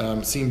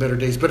 Seen better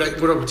days. But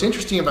what's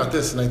interesting about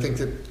this, and I think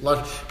that a lot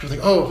of people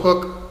think, oh,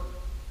 hook,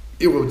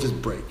 it will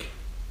just break.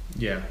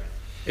 Yeah,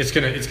 it's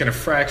gonna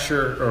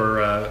fracture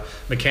or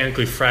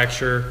mechanically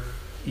fracture,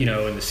 in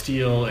the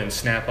steel and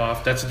snap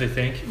off. That's what they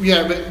think.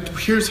 Yeah, but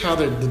here's how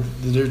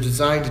they're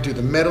designed to do.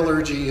 The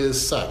metallurgy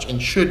is such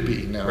and should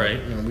be now. Right.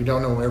 We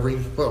don't know every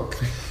hook,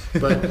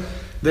 but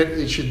that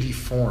it should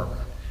deform,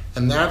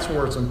 and that's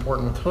where it's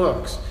important with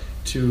hooks.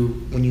 To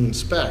when you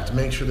inspect,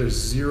 make sure there's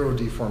zero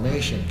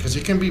deformation, because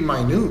it can be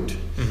minute,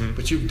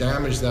 but you've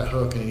damaged that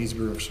hook and it needs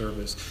to be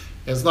serviced.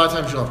 And a lot of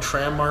times you'll have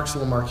tram marks, a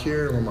little mark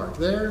here, a little mark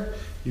there.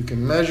 You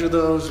can measure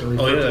those and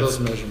refer to those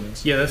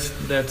measurements. Yeah,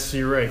 that's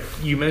you're right.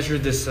 You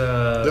measured this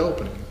the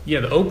opening. Yeah,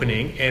 the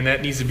opening, and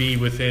that needs to be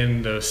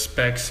within the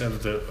specs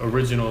of the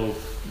original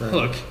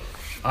hook.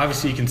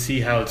 Obviously, you can see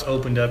how it's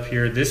opened up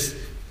here. This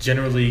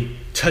generally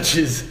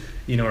touches,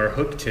 our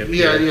hook tip.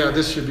 Yeah, here.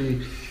 This should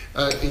be.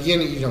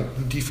 Again,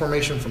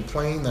 deformation from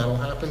plane, that'll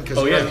happen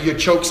because you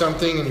choke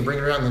something and you bring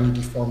it around and then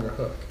you deform your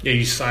hook. Yeah,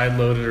 you side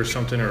load it or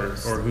something, or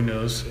who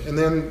knows. And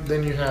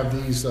then you have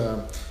these, I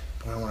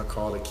don't want to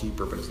call it a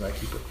keeper, but it's not a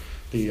keeper.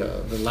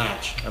 The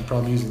latch. I'm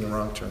probably using the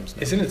wrong terms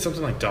now. Isn't it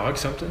something like dog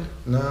something?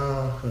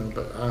 No,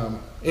 but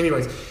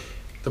anyways,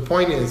 the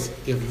point is,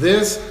 if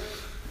this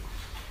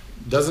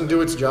doesn't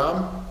do its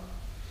job,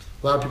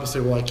 a lot of people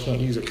say, well, I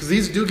can't use it. Because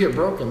these do get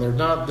broken. They're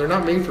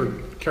not made for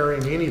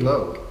carrying any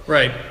load.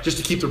 Right. Just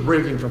to keep the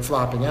rigging from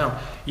flopping out.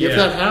 Yeah. If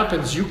that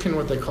happens, you can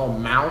what they call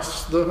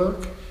mouse the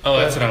hook. Oh,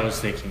 that's what I was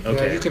thinking.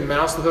 Okay. Yeah, you can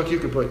mouse the hook. You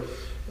could put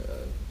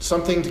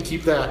something to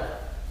keep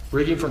that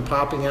rigging from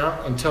popping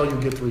out until you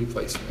get the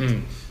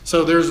replacement.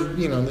 So there's,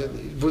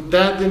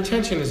 the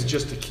intention is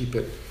just to keep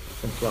it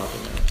from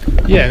flopping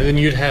out. Yeah, and then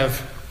you'd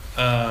have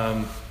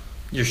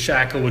your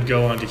shackle would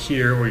go onto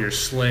here, or your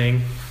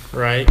sling,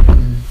 right?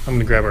 I'm going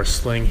to grab our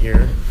sling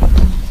here.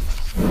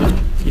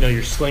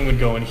 Your sling would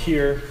go in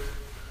here.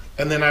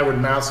 And then I would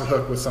mouse the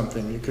hook with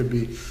something. It could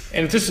be.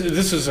 And if this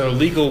is a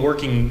legal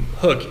working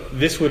hook,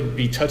 this would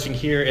be touching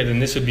here, and then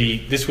this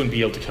wouldn't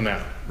be able to come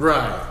out.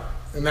 Right,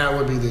 and that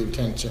would be the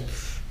intention.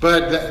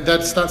 But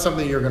that's not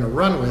something you're going to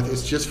run with.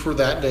 It's just for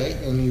that day,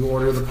 and you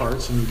order the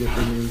parts and you get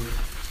the new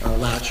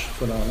latch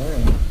put on there.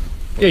 And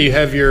yeah, you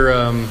have your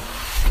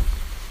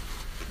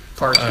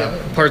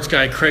parts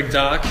guy, Craig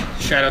Dock.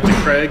 Shout out to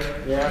Craig.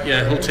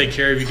 Yeah, he'll take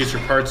care of you, get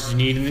your parts as you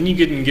need, and then you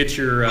get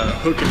your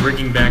hook and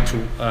rigging back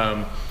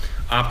to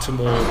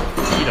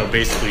optimal,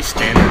 basically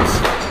standards.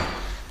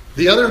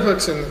 The other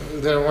hooks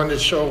that I wanted to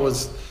show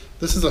was,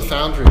 this is a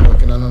foundry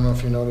hook, and I don't know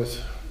if you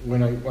notice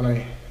when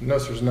I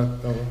notice there's no.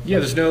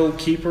 There's no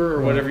keeper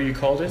or whatever you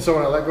called it. So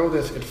when I let go of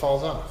this, it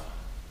falls off.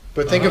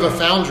 But think of a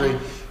foundry,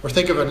 or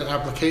think of an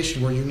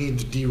application where you need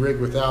to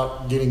de-rig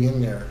without getting in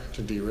there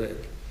to de-rig.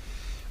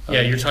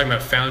 Yeah, you're talking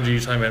about foundry.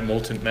 You're talking about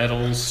molten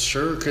metals.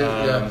 Sure,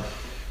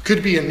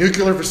 could be a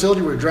nuclear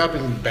facility where you're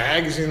dropping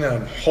bags in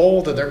a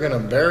hole that they're going to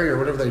bury or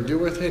whatever they do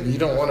with it. And you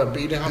don't want to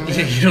be down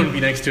there. You don't want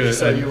to be next to it.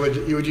 So you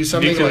would use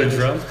something nuclear like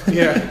drum.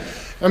 Yeah,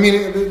 I mean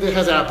it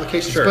has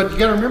applications, sure. But you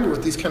got to remember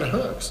with these kind of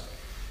hooks,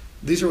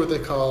 these are what they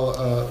call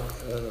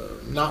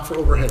not for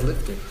overhead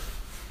lifting.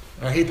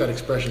 I hate that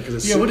expression because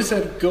it's what does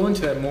that go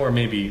into that more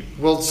maybe?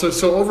 Well,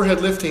 so overhead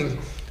lifting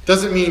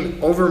doesn't mean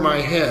over my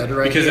head,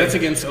 right? Because that's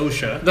against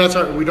OSHA. That's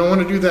right. We don't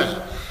want to do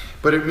that,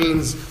 but it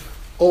means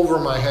over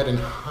my head in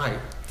height.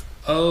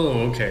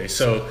 Oh, okay.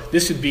 So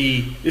this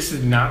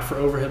is not for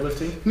overhead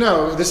lifting?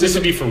 No, this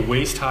would be for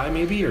waist high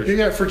maybe,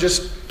 or for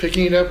just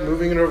picking it up,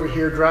 moving it over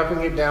here, dropping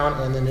it down,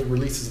 and then it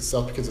releases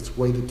itself because it's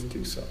weighted to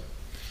do so.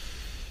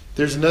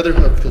 There's another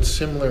hook that's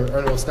similar,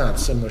 or no, it's not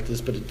similar to this,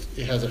 but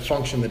it has a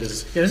function that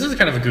is. Yeah, this is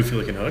kind of a goofy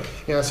looking hook.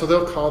 Yeah, so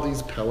they'll call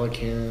these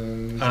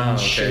pelicans. Okay.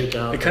 Shake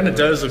out. It kind of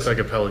does look like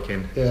a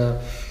pelican. Yeah,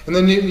 and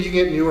then you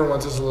get newer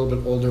ones. This is a little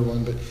bit older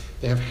one, but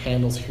they have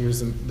handles here,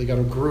 and they got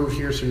a groove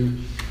here.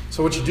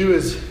 So what you do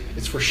is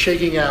it's for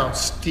shaking out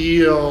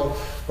steel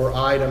or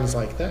items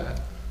like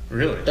that.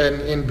 Really?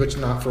 But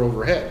not for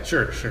overhead.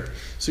 Sure.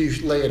 So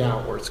you lay it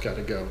out where it's got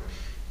to go,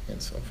 and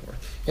so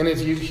forth. And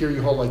if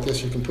you hold like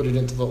this, you can put it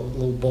into the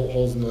little bolt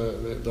holes in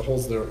the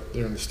holes there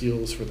in the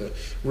steels for the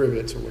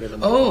rivets or whatever.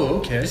 Oh,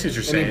 okay. I see what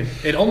you're saying.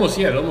 It almost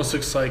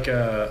looks like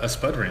a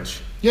spud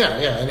wrench. Yeah,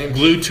 and then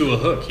glued to a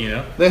hook,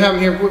 They have them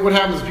here. What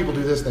happens is people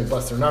do this and they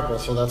bust their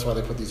knuckles, so that's why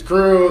they put these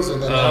grooves,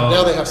 and then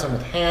now they have some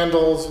with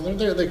handles, and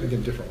they can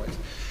get different ways.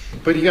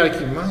 But you got to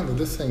keep in mind that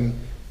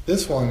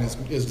this one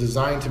is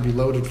designed to be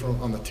loaded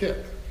on the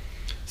tip.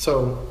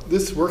 So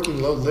this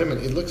working load limit,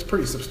 it looks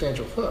pretty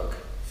substantial hook.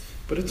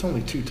 But it's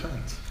only 2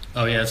 tons.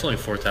 Oh yeah, it's only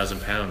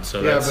 4,000 pounds.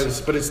 So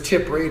but it's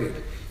tip rated.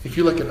 If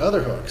you look at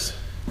other hooks,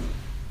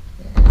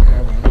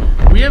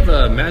 we have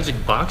a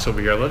magic box over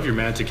here. I love your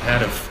magic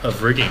hat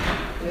of rigging.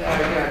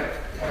 Yeah,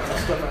 I got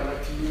stuff I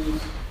like to use,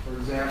 for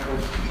example.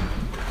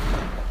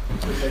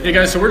 Hey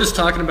guys, so we're just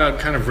talking about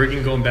kind of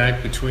rigging going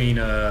back between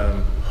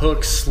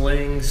hooks,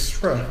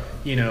 slings, Right.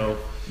 you know,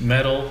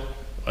 metal.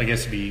 I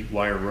guess it'd be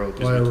wire rope.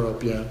 Wire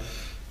rope, yeah.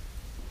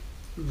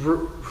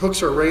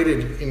 Hooks are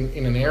rated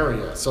in an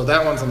area, so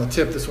that one's on the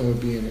tip. This one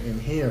would be in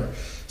here.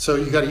 So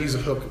you got to use the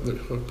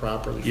hook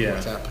properly for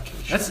its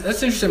application.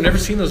 That's interesting. I've never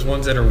seen those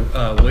ones that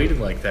are weighted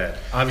like that.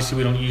 Obviously,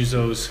 we don't use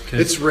those.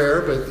 It's rare,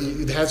 but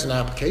it has an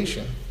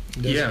application.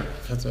 Yeah,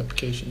 it has an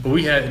application. But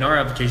we had in our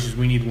applications,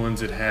 we need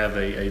ones that have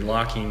a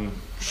locking.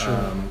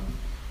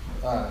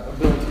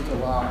 Ability to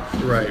lock.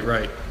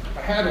 Right.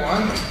 I had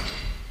one.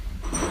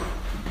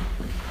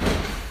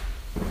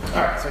 All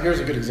right, so here's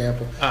a good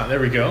example. There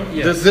we go.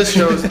 Yeah. This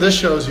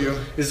shows you.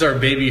 This is our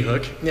baby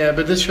hook. Yeah,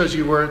 but this shows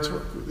you where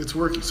it's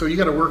working. So you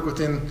got to work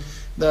within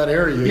that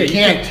area.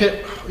 Yeah,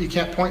 you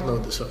can't point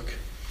load this hook.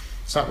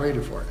 It's not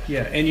rated for it.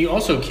 Yeah, and you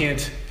also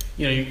can't.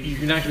 You know,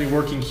 you're not going to be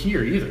working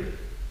here either,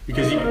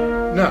 because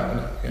you're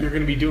going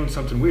to be doing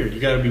something weird.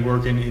 You got to be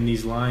working in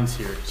these lines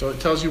here. So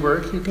it tells you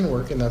where you can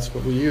work, and that's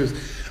what we use.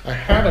 I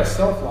had a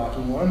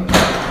self-locking one. What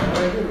did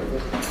I do with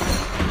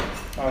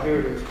it? Oh, here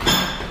it is.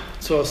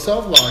 So a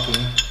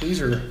self-locking,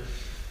 these are...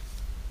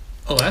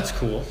 Oh, that's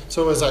cool.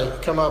 So as I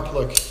come up,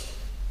 look,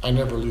 I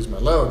never lose my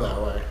load that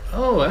way.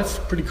 Oh, that's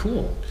pretty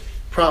cool.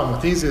 Problem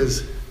with these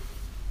is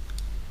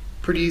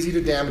pretty easy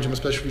to damage them,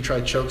 especially if you try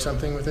to choke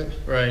something with it.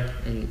 Right.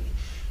 And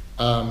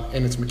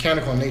it's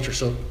mechanical in nature,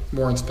 so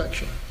more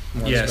inspection.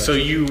 So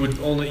you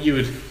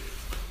would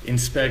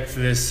inspect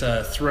this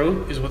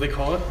throat, is what they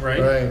call it,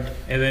 right? Right.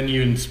 And then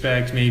you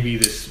inspect maybe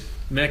this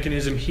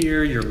mechanism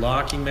here, your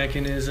locking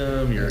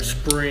mechanism, your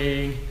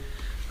spring.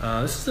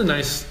 This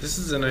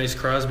is a nice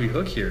Crosby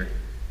hook here.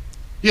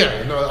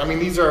 Yeah, no, I mean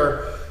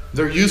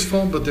they're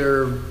useful, but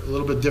they're a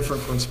little bit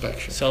different for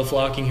inspection.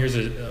 Self-locking. Here's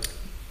a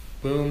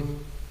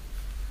boom.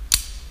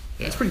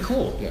 Yeah. That's pretty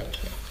cool. Yeah.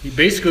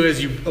 Basically,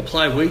 as you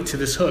apply weight to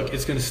this hook,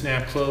 it's going to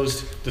snap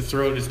closed. The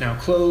throat is now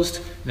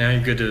closed. Now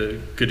you're good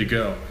to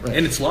go. Right.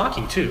 And it's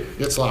locking too.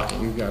 It's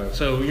locking. You've got it.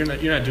 So you're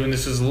not doing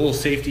this as a little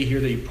safety here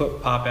that you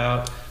pop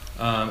out,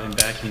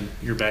 and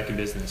you're back in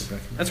business.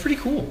 That's pretty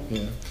cool.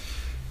 Yeah.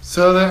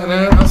 So and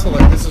I also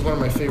like, this is one of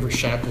my favorite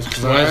shackles.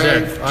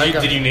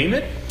 Did you name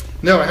it?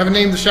 No, I haven't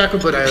named the shackle,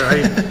 but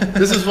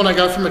this is one I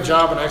got from a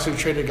job, and I actually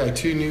traded a guy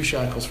 2 new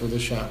shackles for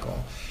this shackle.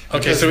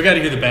 Okay, so we got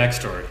to hear the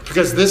backstory.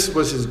 Because this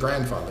was his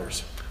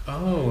grandfather's.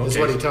 Oh, okay. Is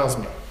what he tells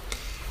me.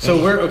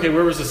 So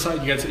where was the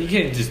site? You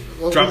can't just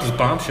drop this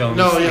bombshell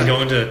and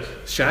go into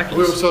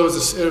shackles. So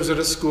it was at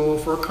a school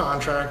for a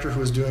contractor who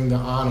was doing the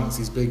awnings,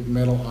 these big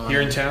metal awnings.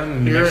 Here in town,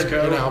 in New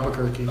Mexico? In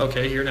Albuquerque.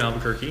 Okay, here in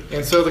Albuquerque.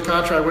 And so the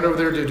contractor, I went over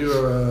there to do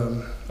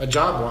a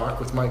job walk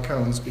with Mike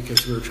Cones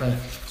because we were trying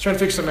to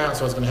fix them out,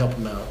 so I was going to help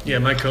him out. Yeah,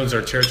 Mike Cones,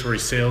 our territory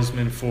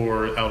salesman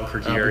for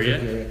Albuquerque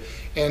area.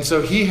 And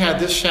so he had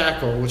this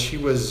shackle, which he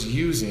was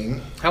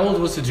using. How old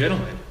was the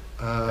gentleman?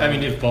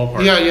 If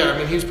ballpark. Yeah. I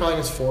mean, he was probably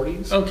in his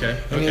 40s. Okay.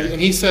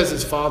 And he says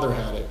his father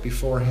had it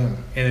before him.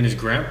 And then his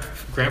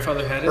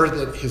grandfather had it? Or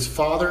that his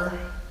father...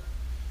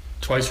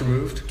 Twice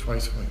removed?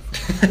 Twice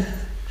removed.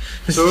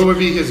 So it would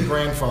be his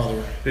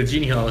grandfather. The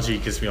genealogy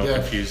gets me all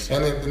confused.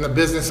 And then the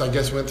business, I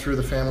guess, went through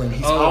the family. And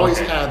he's always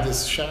had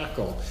this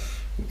shackle.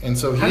 And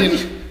so how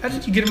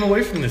did you get him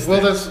away from this Well,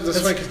 thing?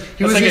 that's like...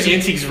 He was like an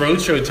Antiques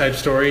Roadshow type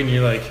story, and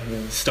you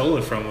stole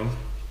it from him.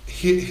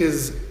 He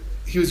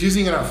was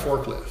using it on a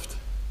forklift.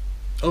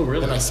 Oh,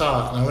 really? And I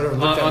saw it, and I went over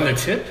and looked at it. On the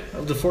tip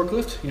of the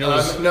forklift?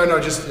 No,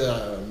 just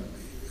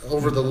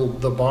over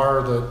the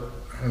bar, I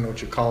don't know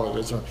what you call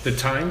it. The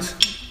tines?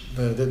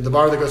 The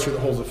bar that goes through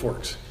the holes of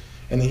forks.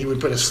 And then he would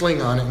put a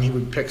sling on it, and he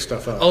would pick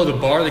stuff up. Oh, the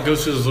bar that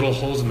goes through those little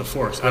holes in the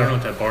forks. Yeah. I don't know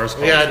what that bar is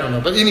called. Yeah, I don't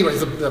know. But anyways,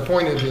 the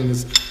point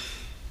is,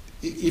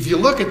 if you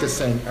look at this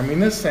thing, I mean,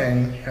 this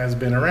thing has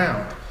been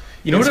around.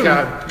 It's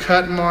got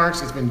cut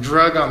marks. It's been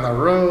drug on the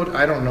road.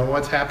 I don't know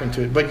what's happened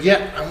to it. But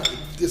yet,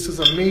 this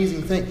is an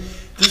amazing thing.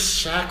 This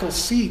shackle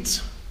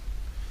seats.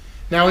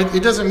 Now,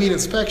 it doesn't meet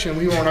inspection.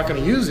 We are not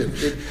going to use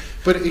it.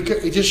 But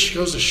it just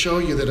goes to show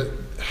you that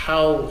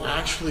how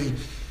actually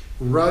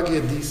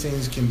rugged these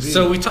things can be.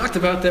 So we talked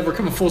about that. We're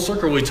coming full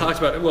circle. We talked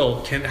about,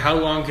 how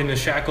long can a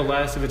shackle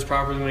last if it's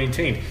properly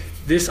maintained?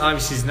 This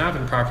obviously has not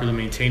been properly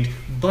maintained,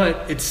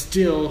 but it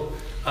still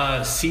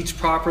seats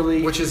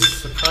properly. Which is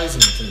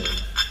surprising to me.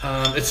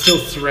 It still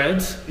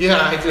threads.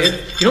 Yeah. You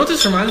know what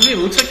this reminds me of?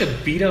 It looks like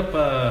a beat up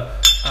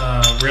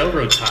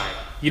railroad tie.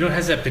 It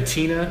has that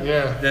patina,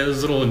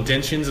 those little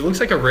indentions. It looks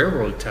like a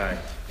railroad tie.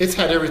 It's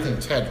had everything.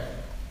 It's had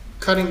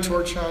cutting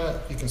torch on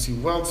it. You can see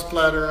weld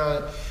splatter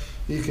on it.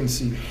 You can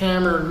see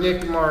hammer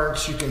nick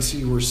marks. You can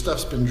see where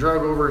stuff's been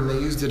drug over, and they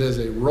used it as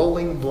a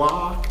rolling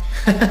block.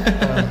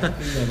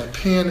 The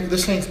pin.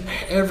 This thing's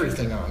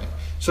everything on it.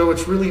 So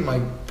it's really my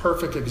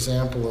perfect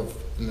example of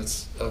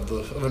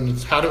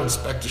how to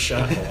inspect a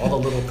shackle. All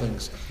the little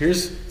things.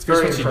 Here's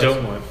what you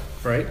don't want.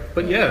 Right?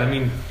 But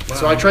wow.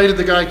 So I traded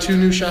the guy 2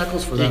 new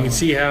shackles for that. You can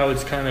see how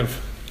it's kind of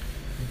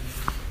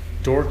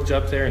dorked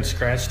up there and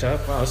scratched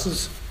up. Wow, this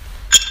is...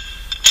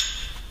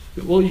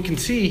 Well, you can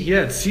see,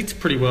 yeah, it seats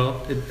pretty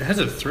well. It has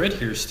a thread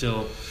here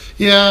still.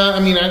 Yeah, I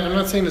mean, I'm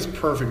not saying it's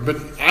perfect, but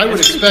I would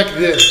expect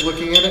this,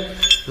 looking at it,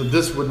 that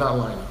this would not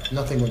line up.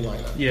 Nothing would line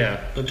up.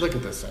 Yeah. But look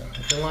at this thing.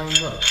 It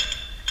lines up.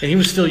 And he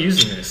was still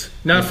using this.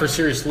 Not for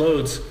serious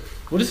loads.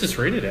 What is this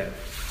rated at?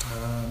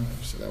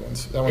 So that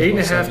one's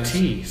 8.5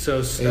 T,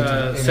 so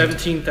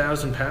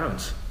 17,000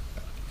 pounds.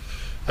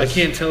 I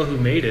can't tell who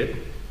made it.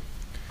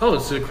 Oh,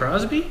 it's a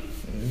Crosby?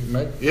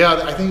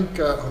 Yeah, I think,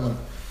 hold on.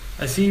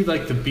 I see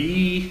like the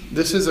B.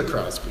 This is a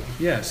Crosby.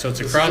 Yeah, so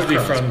it's a Crosby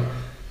from...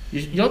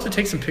 You'll have to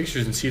take some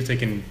pictures and see if they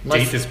can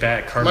date this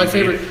back. My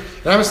favorite,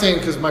 and I was saying,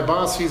 because my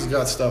boss, he's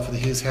got stuff that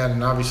he's had,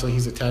 and obviously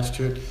he's attached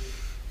to it.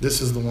 This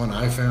is the one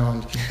I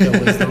found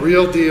that was the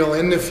real deal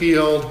in the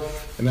field,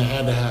 and I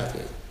had to have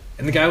it.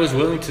 And the guy was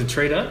willing to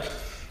trade up?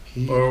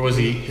 Or was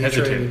he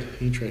hesitant?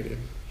 He traded.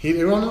 He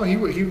told me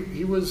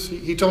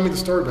the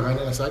story behind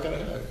it, and I said, I gotta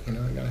have it. I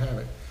gotta have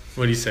it.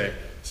 What did he say? I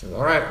said,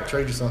 all right, I'll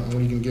trade you something. What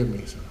are you gonna give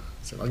me? So I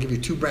said, I'll give you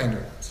 2 brand new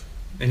ones.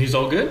 And he's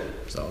all good?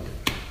 It's all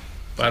good.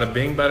 Bada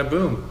bing, bada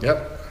boom.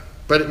 Yep.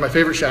 But my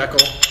favorite shackle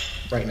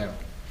right now.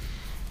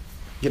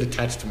 Get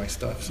attached to my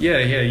stuff. So. Yeah,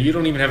 you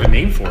don't even have a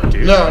name for it,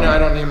 dude. No, I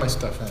don't name my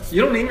stuff. No.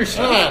 You don't name your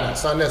stuff? No,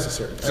 it's not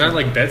necessary. It's not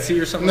like Betsy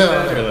or something like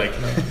that? Or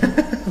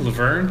like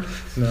Laverne?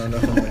 No,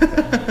 nothing like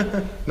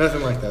that.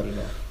 Nothing like that at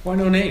all. Why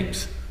no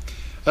names?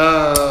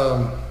 I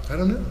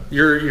don't know.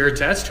 You're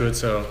attached to it,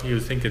 so you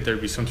would think that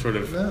there'd be some sort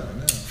of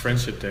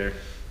friendship there.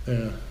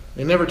 Yeah.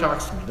 It never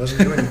talks to me. It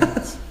doesn't do anything.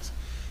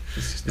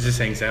 It just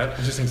hangs out?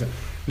 It just hangs out.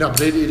 No,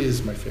 but it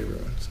is my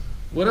favorite one. So.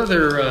 What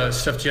other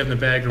stuff do you have in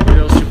the bag, or what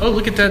else? Oh,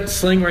 look at that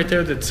sling right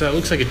there. That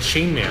looks like a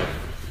chainmail.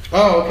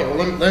 Oh, okay.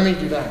 Well, let me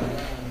do that.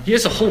 He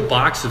has a whole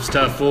box of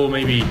stuff. We'll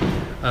maybe.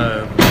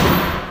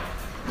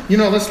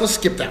 Let's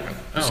skip that one.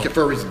 Skip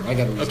for a reason. I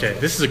got a reason. Okay,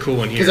 this is a cool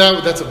one here.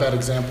 Because that's a bad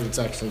example. It's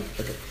actually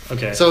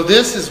okay. So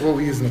this is what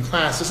we use in the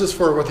class. This is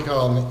for what they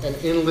call an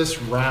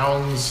endless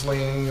round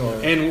sling,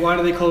 And why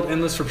do they call it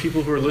endless for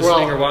people who are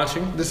listening or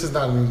watching? This is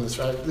not an endless.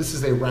 This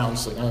is a round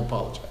sling. I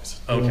apologize.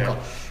 Okay.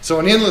 So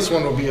an endless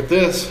one would be if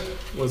this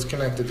was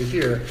connected to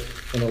here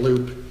in a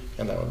loop,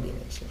 and that would be an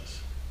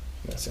endless.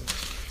 That's it.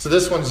 So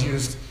this one's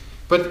used,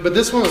 but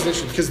this one was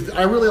interesting because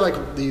I really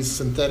like these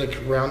synthetic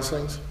round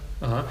slings.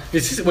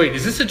 Is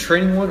this a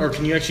training one, or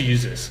can you actually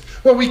use this?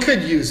 Well, we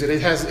could use it.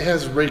 It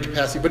has rated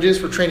capacity, but it is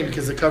for training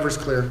because the cover's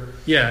clear.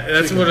 Yeah,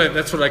 that's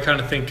what I kind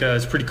of think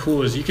is pretty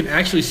cool. Is you can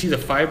actually see the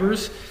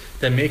fibers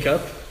that make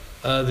up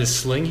this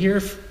sling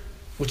here,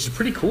 which is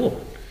pretty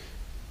cool.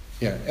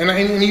 Yeah,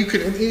 and you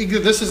could.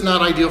 This is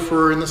not ideal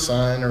for in the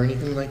sun or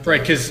anything like that.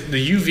 Right, because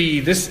the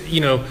UV,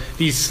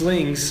 these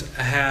slings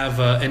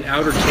have an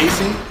outer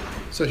casing.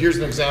 So here's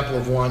an example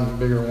of one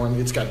bigger one.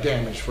 It's got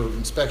damage for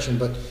inspection,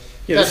 but.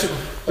 Yeah,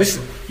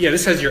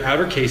 this has your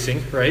outer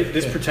casing, right?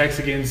 This protects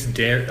against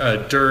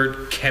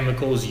dirt,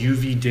 chemicals,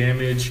 UV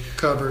damage.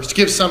 Covers to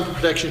give some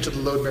protection to the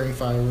load-bearing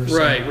fibers.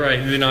 Right.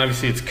 And then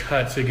obviously it's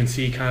cut, so you can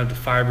see kind of the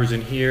fibers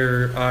in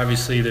here.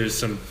 Obviously there's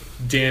some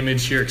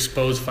damage here,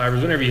 exposed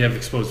fibers. Whenever you have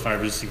exposed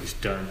fibers, this thing's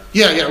done.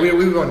 Yeah, we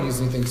won't use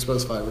anything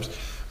exposed fibers.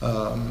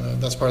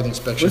 That's part of the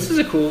inspection. Well,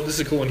 this is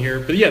a cool one here.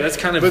 But yeah, that's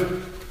kind of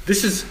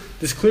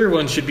this clear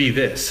one should be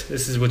this.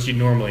 This is what you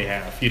normally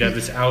have. You'd have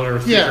this outer,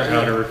 thicker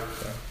outer.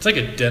 It's like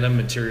a denim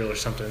material or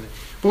something.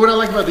 But what I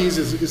like about these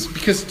is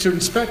because to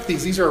inspect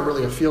these are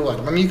really a feel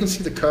item. I mean, you can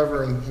see the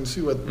cover and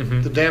see what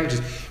the damage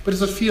is, but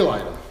it's a feel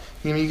item.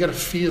 You got to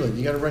feel it.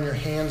 You got to run your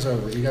hands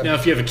over it. Now,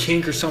 if you have a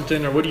kink or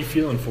something, or what are you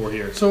feeling for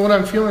here? So what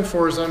I'm feeling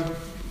for is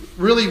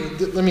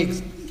let me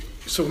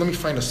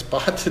find a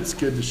spot that's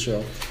good to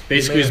show.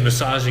 Basically, is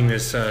massaging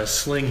this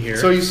sling here.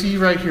 So you see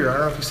right here. I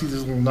don't know if you see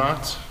these little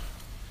knots.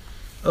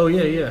 Oh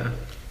yeah.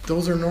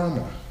 Those are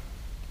normal.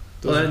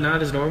 That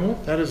knot is normal?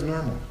 That is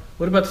normal.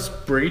 What about this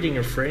braiding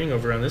or fraying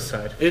over on this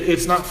side?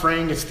 It's not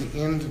fraying, it's the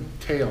end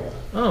tail.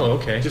 Oh,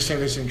 okay. Just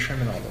saying they didn't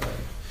trim it all the way.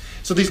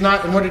 So these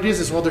knot, and what it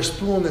is while they're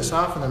spooling this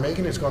off and they're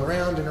making it's going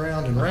round and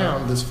round and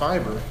round, this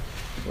fiber,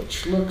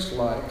 which looks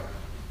like,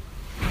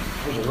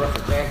 here's a rough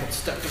example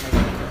stuck in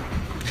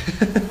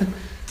my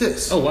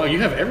this. Oh, wow, you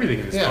have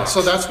everything in this box.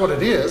 So that's what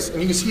it is.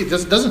 And you can see it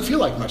doesn't feel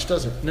like much,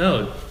 does it?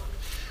 No.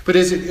 But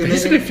is it?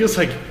 Basically, it feels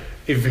like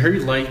a very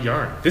light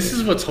yarn. This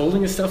is what's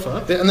holding this stuff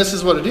up? And this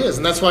is what it is,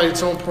 and that's why it's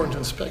so important to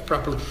inspect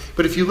properly.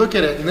 But if you look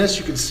at it in this,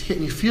 you can see it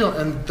and you feel,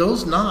 and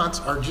those knots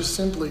are just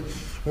simply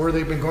where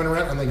they've been going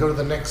around, and they go to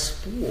the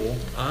next spool,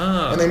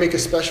 and they make a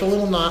special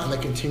little knot, and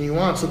they continue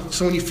on.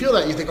 So when you feel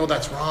that, you think, oh,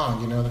 that's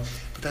wrong,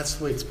 but that's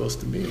the way it's supposed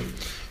to be.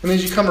 And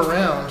as you come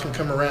around,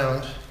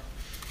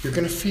 you're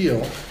going to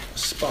feel a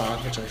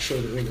spot, which I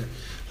showed earlier,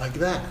 like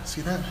that.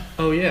 See that?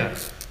 Oh, yeah.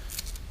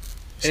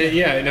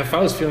 And if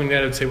I was feeling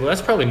that, I'd say, well,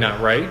 that's probably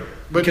not right,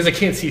 because I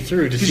can't see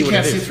through to see what it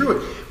is. You can't see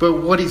through it.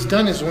 But what he's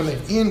done is when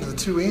they've ended the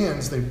two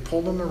ends, they've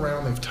pulled them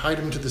around, they've tied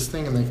them to this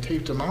thing, and they've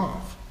taped them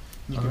off.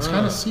 You can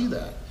kind of see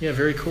that. Yeah,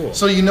 very cool.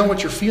 So you know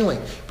what you're feeling.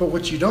 But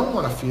what you don't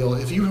want to feel,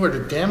 if you were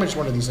to damage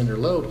one of these under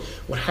load,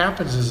 what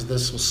happens is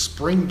this will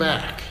spring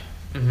back,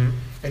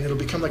 and it'll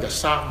become like a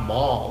soft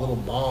ball, a little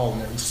ball,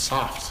 and it's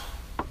soft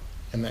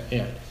in the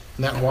end.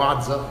 And that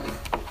wads up.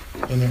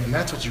 And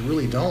that's what you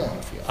really don't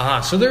want to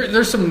feel. So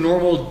there's some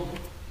normal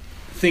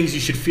things you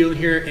should feel in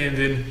here, and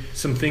then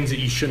some things that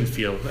you shouldn't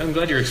feel. I'm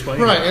glad you're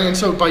explaining Right, that. and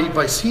so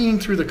by seeing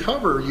through the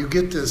cover, you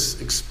get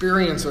this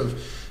experience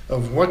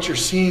of what you're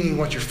seeing and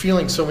what you're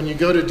feeling. So when you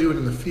go to do it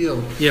in the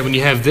field, Yeah, when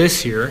you have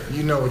this here,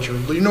 you know what you're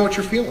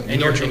feeling,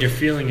 and you're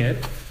feeling it,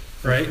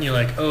 right? And you're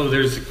like, oh,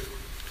 there's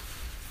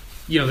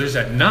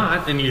that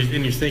knot, and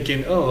you're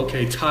thinking, oh,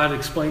 okay, Todd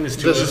explained this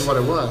to us. This is what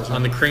it was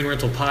on the Crane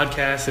Rental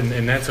podcast,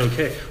 and that's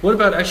okay. What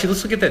about actually?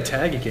 Let's look at that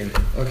tag again.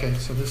 Okay,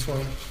 so this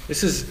one.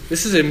 This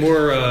is a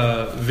more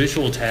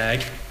visual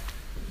tag.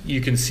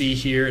 You can see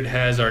here it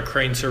has our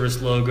Crane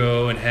Service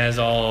logo and has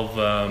all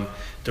of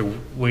the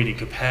weighted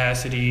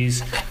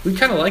capacities. We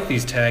kind of like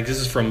these tags. This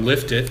is from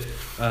Lift It.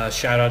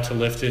 Shout out to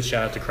Lift It.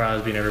 Shout out to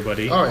Crosby and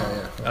everybody. Oh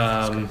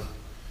yeah.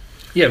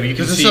 Yeah, but you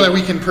can This see is so that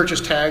we can purchase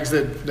tags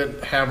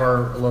that have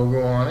our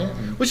logo on it,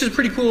 which is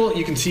pretty cool.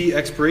 You can see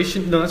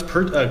expiration. No, that's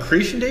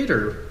creation date,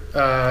 or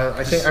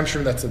I'm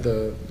sure that's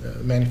the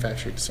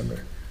manufacturer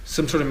December.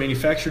 Some sort of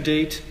manufacture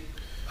date.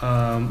 We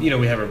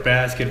have our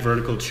basket,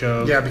 vertical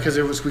choke. Yeah, because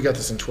we got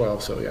this in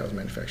 12, so yeah, it was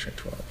manufactured in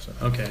 12.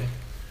 So. Okay.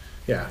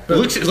 Yeah, it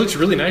looks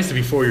really nice to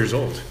be 4 years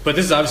old, but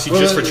this is obviously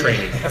just for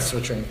training. That's for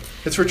training.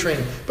 It's for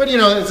training, but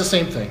it's the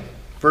same thing.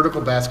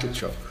 Vertical basket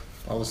choke.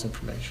 All this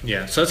information.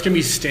 Yeah, so that's going to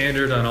be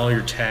standard on all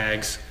your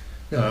tags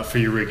for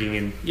your rigging,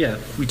 and yeah,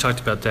 we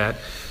talked about that.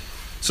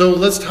 So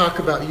let's talk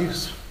about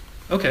use.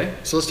 Okay.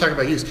 So let's talk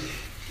about use.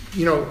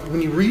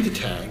 When you read a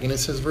tag and it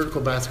says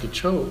vertical basket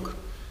choke,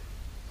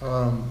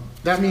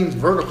 that means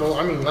vertical.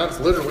 I mean, that's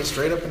literally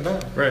straight up and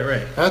down.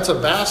 Right. That's a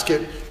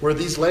basket where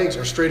these legs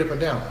are straight up and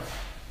down.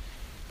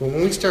 But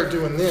when we start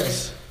doing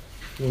this,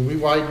 when we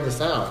widen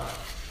this out,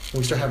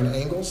 when we start having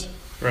angles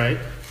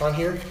on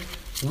here,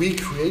 we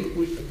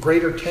create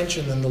greater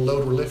tension than the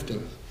load we're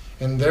lifting.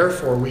 And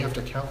therefore, we have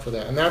to account for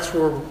that. And that's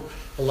where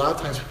a lot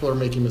of times people are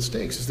making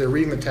mistakes, is they're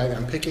reading the tag,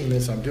 I'm picking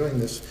this, I'm doing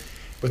this,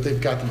 but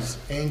they've got these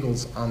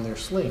angles on their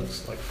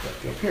slings, like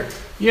up here.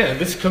 Yeah,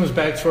 this comes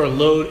back to our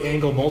load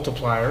angle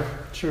multiplier.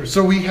 Sure.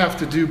 So we have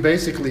to do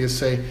basically is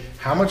say,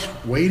 how much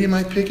weight am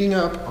I picking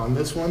up on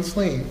this one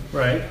sling?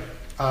 Right.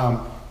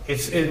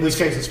 In this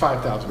case, it's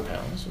 5,000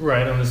 pounds.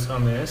 Right, on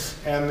this.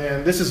 And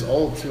then this is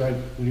old, too.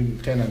 We didn't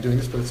intend on doing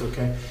this, but it's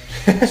okay.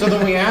 So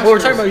then we ask... Well, we're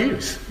talking about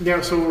use.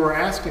 Yeah, so what we're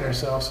asking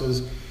ourselves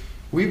is,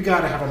 we've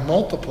got to have a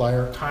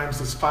multiplier times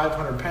this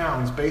 500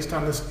 pounds based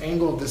on this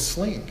angle of this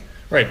sling.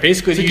 Right,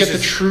 basically... To get the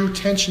true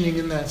tensioning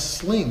in that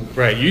sling.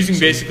 Right, using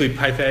basically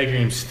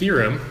Pythagorean's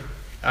theorem.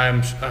 I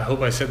hope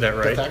I said that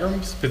right.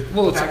 Pythagorean's?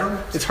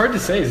 It's hard to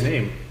say his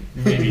name,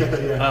 maybe.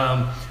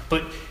 Yeah.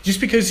 But just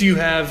because you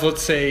have,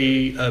 let's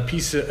say,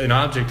 an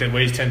object that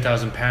weighs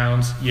 10,000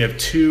 pounds, you have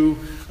two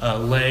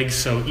legs,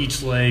 so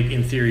each leg,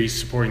 in theory, is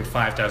supporting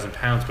 5,000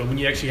 pounds. But when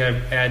you actually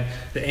add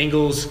the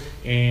angles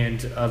and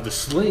the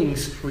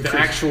slings, the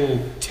actual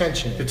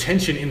tension, the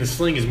tension in the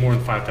sling is more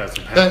than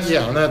 5,000 pounds.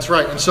 And that's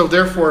right. And so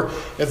therefore,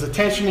 as the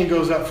tensioning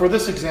goes up, for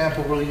this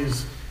example, we'll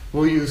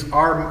use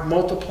our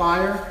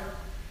multiplier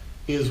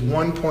is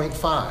 1.5.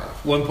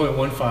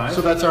 1.15.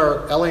 So that's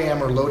our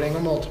LAM, or load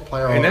angle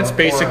multiplier. And that's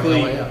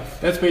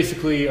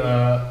basically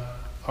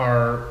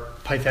our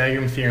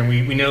Pythagorean theorem.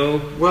 We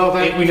know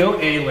we know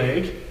A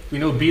leg, we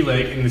know B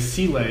leg, and the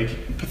C leg.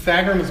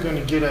 Pythagorean is going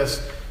to get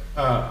us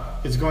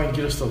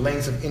the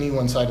lengths of any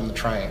one side in the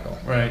triangle.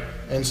 Right.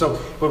 And so,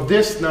 but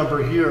this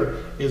number here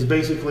is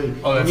basically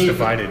that's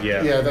divided.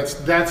 Yeah. Yeah, that's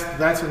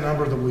a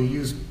number that we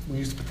use. We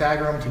use the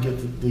Pythagorean to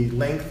get the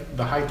length,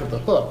 the height of the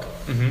hook.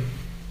 Mm-hmm.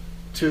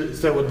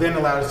 That would then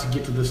allow us to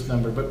get to this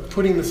number. But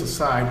putting this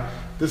aside,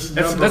 that's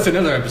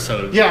another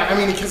episode. Yeah, I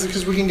mean,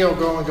 because we can go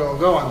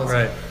on this.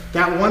 Right.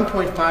 That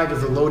 1.5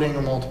 is a load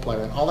angle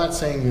multiplier, and all that's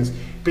saying is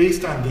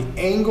based on the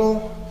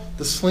angle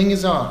the sling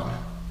is on,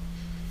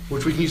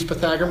 which we can use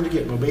Pythagorean to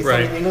get. But based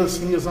on the angle the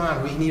sling is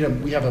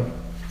on, we have a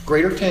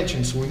greater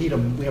tension, so we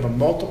have a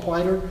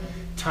multiplier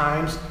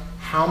times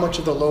how much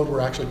of the load we're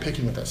actually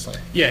picking with that sling.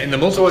 Yeah, and the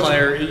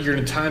multiplier, you're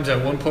going to times that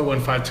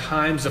 1.15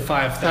 times the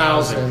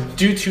 5,000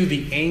 due to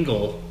the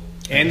angle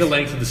and the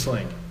length of the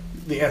sling.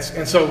 Yes,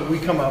 and so we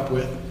come up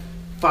with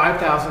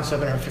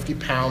 5,750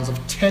 pounds of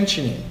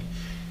tensioning.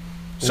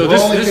 So we're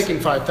only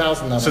picking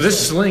 5,000. So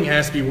this sling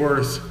has to be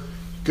worth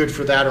good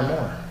for that or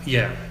more.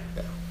 Yeah.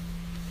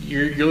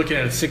 You're looking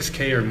at a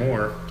 6K or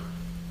more.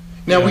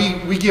 Now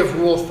we give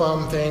rule of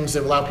thumb things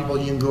that allow people,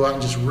 you can go out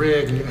and just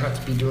rig, and you don't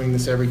have to be doing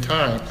this every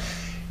time.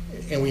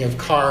 And we have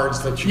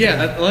cards that you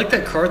I like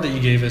that card that you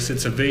gave us.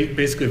 It's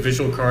basically a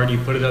visual card. You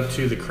put it up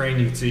to the crane,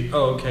 you can see,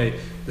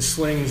 the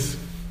slings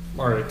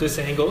are at this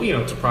angle.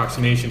 It's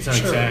approximation, it's not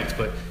exact,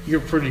 but you're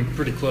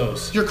pretty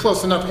close. You're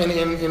close enough,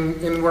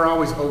 and we're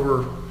always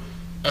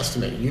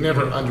overestimating. You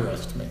never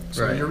underestimate.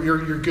 So right.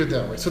 You're good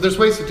that way. So there's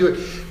ways to do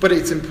it, but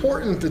it's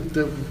important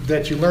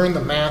that you learn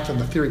the math and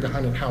the theory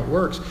behind it and how it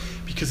works,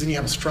 because then you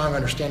have a strong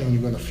understanding when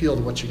you go in the field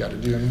of what you got to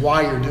do and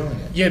why you're doing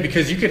it. Yeah,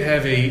 because you could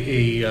have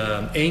a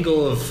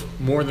angle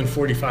of more than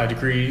 45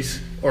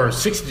 degrees or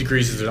 60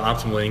 degrees is an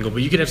optimal angle,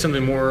 but you can have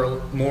something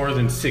more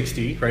than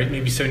 60, right?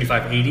 Maybe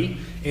 75, 80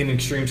 in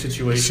extreme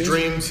situations.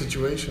 Extreme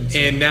situations.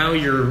 And now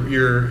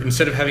you're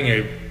instead of having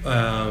a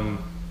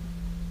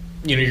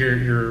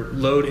your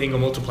load angle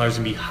multiplier is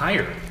going to be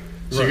higher.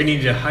 So you're going to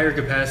need a higher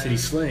capacity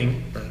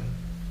sling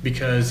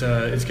because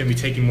it's going to be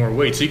taking more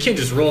weight. So you can't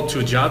just roll up to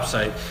a job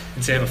site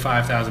and say, I have a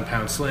 5,000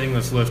 pound sling,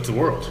 let's lift the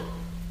world.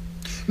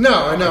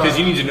 No, I know. Because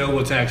you need to know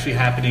what's actually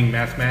happening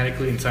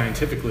mathematically and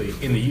scientifically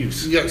in the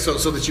use. Yeah, so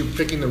that you're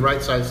picking the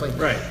right size sling.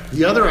 Right.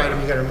 The other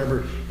item you got to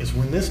remember is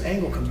when this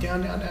angle comes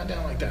down, down, down,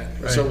 down like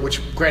that. Right. So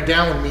which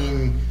down would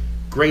mean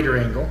greater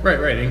angle.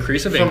 Right.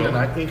 Increase of angle.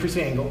 Increase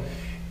the angle.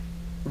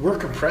 We're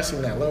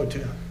compressing that load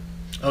too.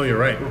 Oh, you're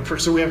right.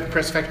 So we have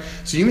compressive factor.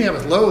 So you may have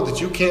a load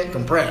that you can't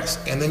compress,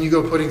 and then you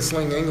go putting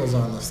sling angles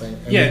on this thing.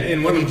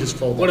 And what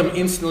I'm I'm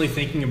instantly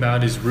thinking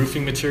about is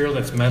roofing material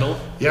that's metal.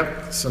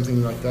 Yep,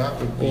 something like that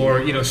would be.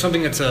 Or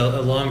something that's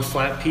a long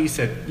flat piece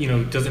that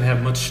doesn't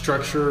have much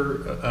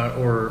structure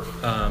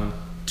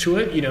to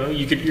it. You're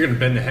going to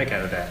bend the heck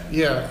out of that.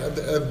 Yeah,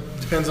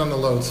 depends on the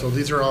load. So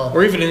these are all.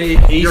 Or even an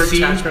AC. Your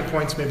attachment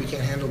points maybe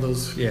can't handle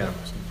those. Yeah.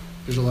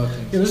 There's a lot of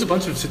things. Yeah, there's a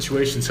bunch of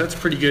situations. So that's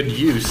pretty good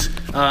use.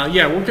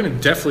 We're going to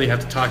definitely have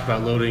to talk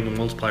about loading and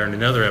multiplier in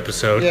another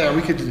episode. Yeah,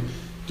 we could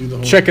do the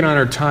whole. Checking on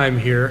our time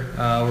here.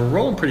 We're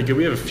rolling pretty good.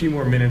 We have a few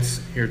more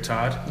minutes here,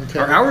 Todd. Okay.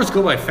 Our hours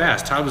go by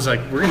fast. Todd was like,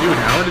 we're going to do an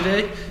hour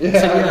today?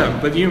 Yeah. So, yeah,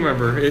 but you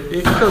remember,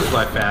 it goes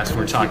by fast when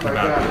we're talking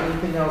about it.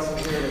 Anything else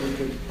in here that we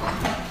could.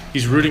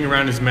 He's rooting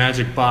around his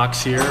magic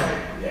box here.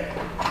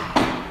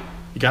 Yeah.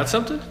 You got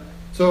something?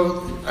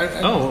 So,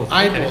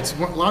 eye bolts.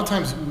 A lot of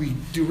times we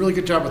do a really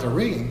good job with our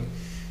rigging,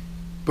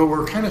 but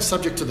we're kind of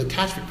subject to the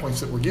attachment points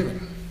that we're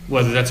given.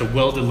 Whether that's a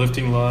welded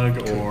lifting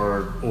lug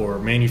or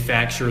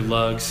manufactured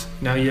lugs.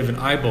 Now you have an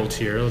eye bolt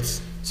here.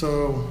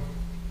 So,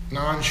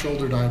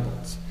 non-shouldered eye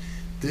bolts.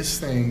 This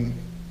thing,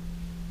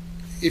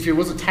 if it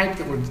was a type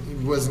that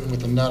wasn't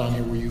with a nut on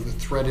here where you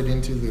thread it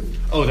into the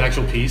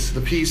actual piece? The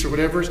piece or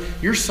whatever,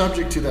 you're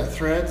subject to that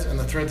threads and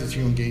the threads that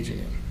you engage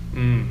in.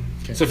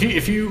 Okay. So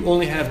if you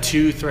only have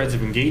 2 threads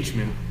of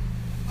engagement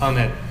on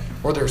that,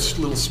 or they're a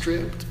little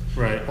stripped,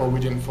 right, or we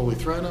didn't fully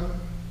thread them,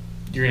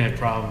 you're gonna have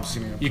problems.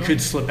 You could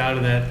slip out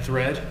of that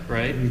thread,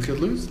 right? You could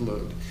lose the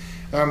load.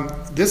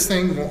 This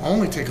thing will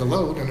only take a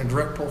load in a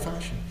direct pull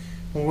fashion.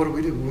 Well, what do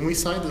we do when we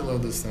side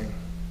load this thing?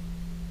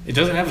 It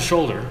doesn't have a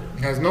shoulder.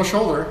 It has no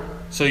shoulder.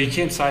 So you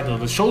can't side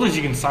load. The shoulders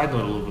you can side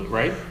load a little bit,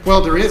 right?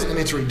 Well, there is, and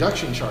it's a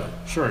reduction chart.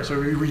 Sure. So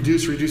we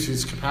reduce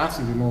its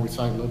capacity the more we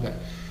side load that.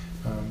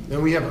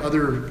 Then we have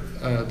other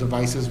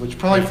devices, which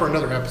probably for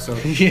another episode,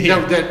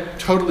 that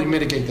totally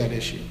mitigate that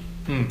issue.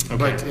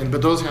 Okay.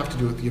 But those have to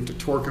do with, you have to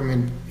torque them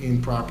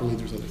in properly.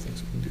 There's other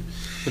things we can do.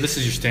 But this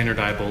is your standard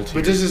eye bolt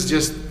here. But this is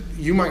just,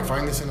 you might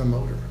find this in a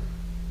motor.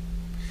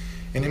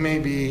 And it may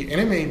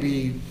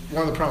be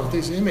one of the problems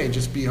with this, it may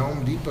just be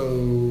Home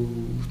Depot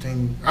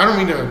thing. I don't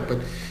mean to, but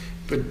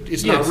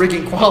it's not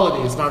rigging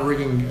quality. It's not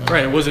rigging.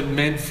 Right. It wasn't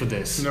meant for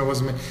this. No, it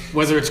wasn't meant.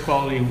 Whether it's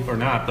quality or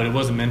not, but it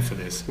wasn't meant for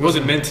this. It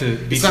wasn't meant to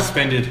be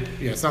suspended.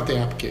 Yeah, it's not the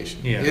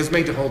application. Yeah. It is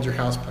made to hold your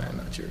house plant,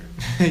 not your.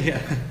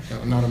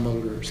 Not a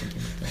motor or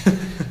something like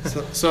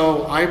that.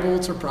 so eye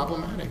bolts are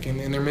problematic,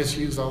 and they're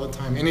misused all the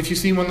time. And if you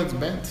see one that's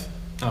bent,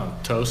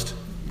 toast.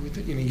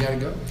 You gotta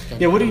go.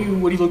 What do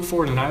you look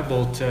for in an eye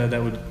bolt that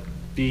would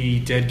be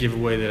dead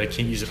giveaway that I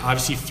can't use it?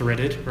 Obviously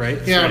threaded, right?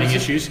 Yeah. Threading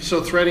issues.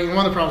 So threading,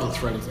 one of the problems with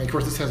threading, and of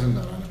course this has a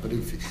nut on it, but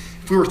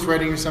if we were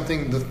threading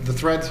something, the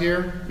threads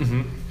here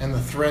and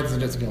the threads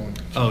that it's going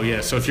to. Oh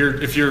yeah. So if you're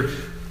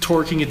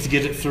torquing it to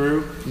get it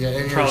through,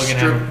 and you're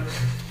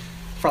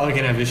probably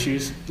gonna have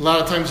issues. A lot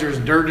of times there's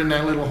dirt in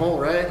that little hole,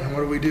 right? And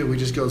what do? We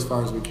just go as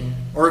far as we can.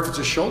 Or if it's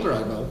a shoulder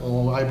eye bolt,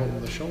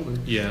 with a shoulder,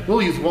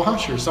 we'll use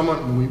washers.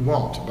 We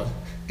won't, but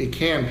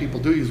people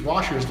do use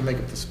washers to make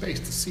up the space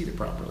to seat it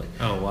properly.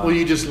 Oh wow. Well,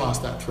 you just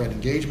lost that thread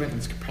engagement and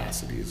its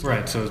capacity as well.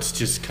 Right. So it's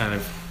just kind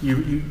of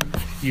you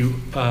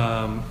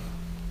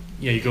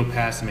go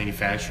past the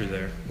manufacturer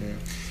there. Yeah.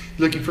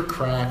 Looking for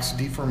cracks,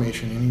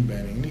 deformation, any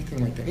bending,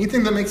 anything like that.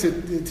 Anything that makes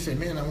it say,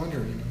 man, I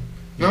wonder,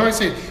 No, I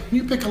say,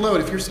 when you pick a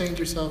load, if you're saying to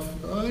yourself,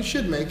 oh, I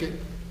should make it,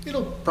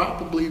 it'll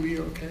probably be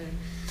okay.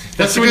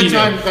 That's a good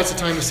time. That's the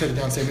time to set it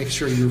down and say, make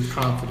sure you're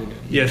confident in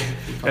it. Yeah,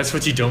 that's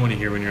what you don't want to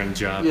hear when you're on a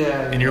job.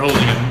 Yeah. And you're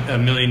holding a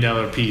 $1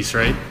 million piece,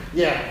 right?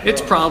 Yeah.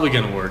 It's probably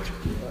going to work.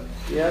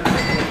 Yeah.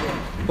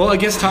 Well, I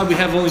guess, Todd, we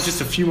have only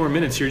just a few more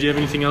minutes here. Do you have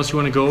anything else you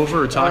want to go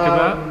over or talk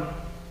about?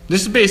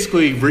 This is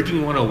basically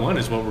Rigging 101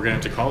 is what we're going to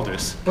have to call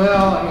this.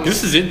 Well,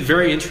 this is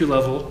very entry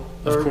level,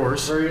 of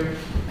course.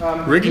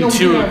 Rigging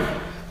 2.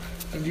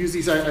 I've used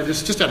these. I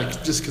just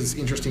because it's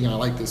interesting and I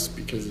like this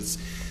because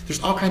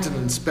there's all kinds of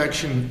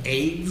inspection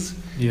aids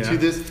to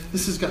this.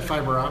 This has got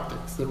fiber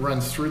optics that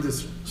runs through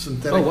this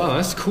synthetic. Oh wow,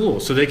 that's cool.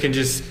 So they can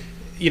just,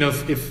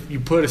 if you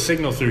put a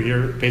signal through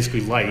here,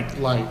 basically light,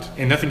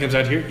 and nothing comes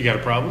out here, you got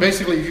a problem.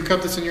 Basically, if you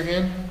cup this in your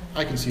hand,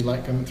 I can see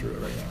light coming through it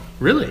right now.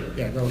 Really?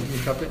 Yeah. Go. Can you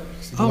cup it?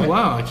 Oh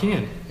wow, I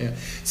can. Yeah.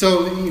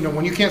 So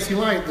when you can't see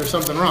light, there's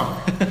something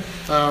wrong.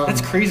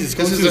 That's crazy. It's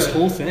going through this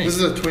whole thing. This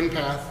is a twin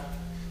path.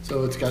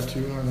 So it's got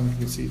two, I don't know if you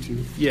can see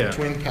two. Yeah.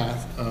 Twin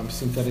path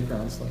synthetic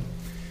ground sling.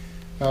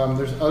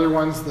 There's other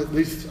ones that, at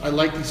least I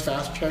like these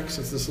fast checks.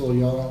 It's this little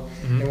yellow.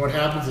 And what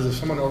happens is if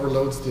someone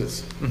overloads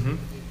this,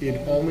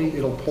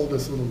 it'll pull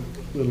this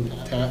little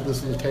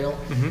tail,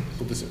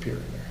 will disappear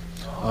in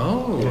there.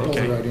 Oh, It pulls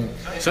okay. it right in.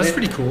 So that's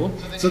pretty cool.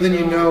 So then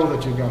you know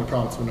that you've got a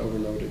problem. It's been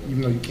overloaded,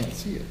 even though you can't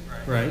see it.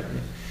 Right.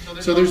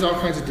 So there's all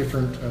kinds of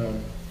different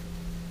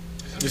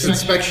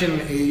inspection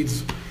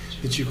aids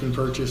that you can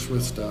purchase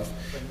with stuff,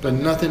 but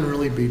nothing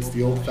really beats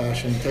the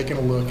old-fashioned taking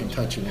a look and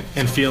touching it.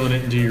 And feeling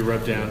it and do your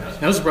rub down.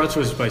 That was brought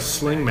to us by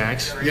Sling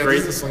Max. Yeah, Great,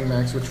 this is the Sling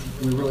Max, which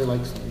we really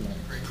like Sling Max.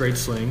 great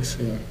slings.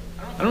 Yeah.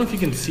 I don't know if you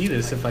can see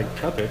this if I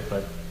cup it,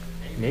 but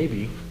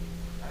maybe.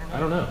 I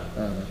don't know.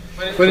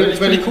 But it's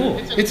pretty cool.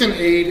 It's an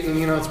aid, and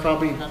it's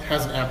probably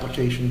has an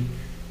application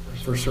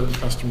for a certain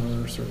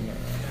customer or certain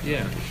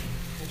Yeah.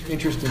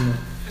 interesting.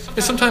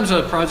 Because sometimes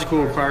a project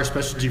will require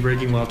specialty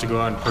rigging. We'll have to go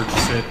out and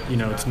purchase it.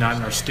 It's not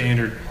in our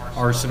standard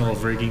arsenal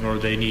of rigging, or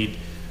they need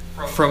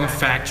from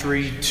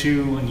factory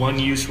to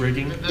one-use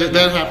rigging.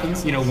 That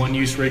happens.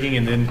 One-use rigging,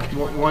 and then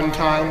One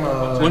time.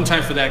 one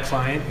time for that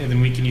client, and then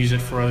we can use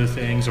it for other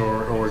things,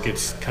 or it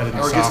gets cut into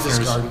Or it gets softeners.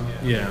 discarded.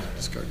 Yeah.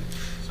 Discarded.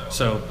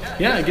 So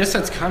yeah, I guess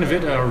that's kind of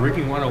it.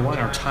 Rigging 101.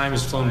 Our time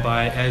has flown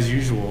by as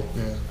usual.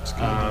 Yeah. It's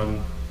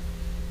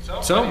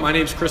good. So my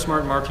name's Chris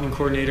Martin, marketing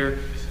coordinator.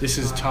 This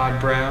is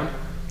Todd Brown.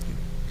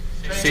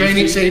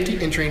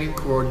 Safety and training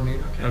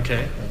coordinator.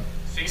 Okay.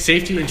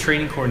 Safety and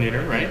training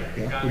coordinator, right?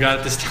 Yeah. We got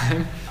it this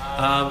time.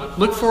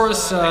 Look for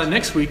us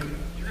next week.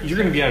 You're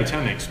going to be out of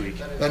town next week.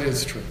 That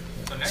is true.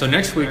 So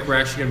next week we're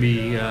actually going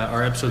to be,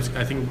 our episodes,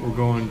 I think we're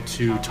going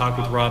to talk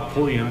with Rob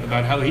Pulliam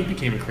about how he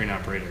became a crane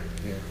operator.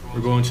 Yeah.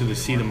 We're going to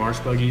see the marsh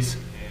buggies,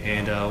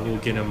 and we'll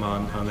get him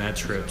on that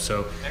trip.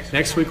 So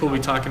next week we'll be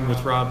talking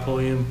with Rob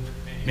Pulliam.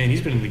 Man,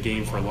 he's been in the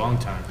game for a long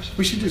time.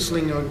 We should do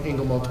sling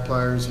angle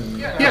multipliers and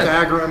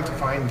Pythagorean to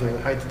find the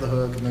height of the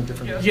hook and the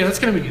different. Yeah, that's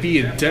going to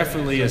be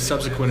definitely a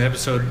subsequent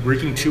episode.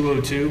 Rigging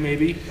 202,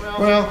 maybe.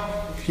 Well,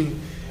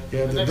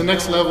 the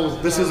next level.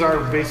 This is our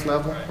base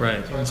level,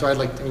 Right. and so I'd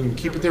like to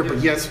keep it there. But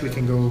yes, we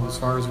can go as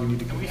far as we need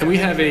to go. And we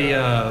have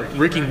a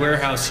rigging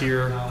warehouse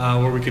here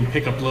where we can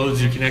pick up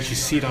loads. You can actually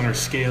see it on our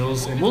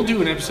scales, and we'll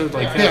do an episode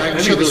like that. Yeah, I can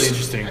That'd show be really the-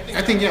 interesting.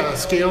 I think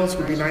scales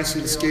would be nice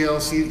to scale.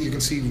 See, you can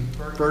see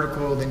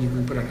vertical, then you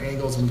can put on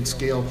angles and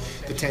scale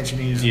the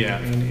tensionings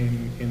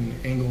in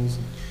angles.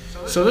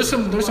 So there's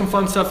some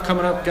fun stuff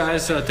coming up,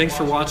 guys. Thanks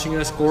for watching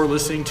us or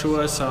listening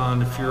to us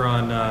if you're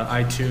on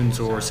iTunes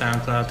or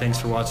SoundCloud. Thanks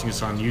for watching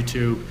us on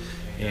YouTube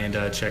and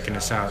checking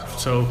us out.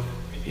 So,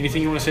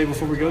 anything you want to say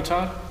before we go,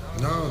 Todd?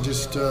 No,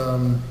 just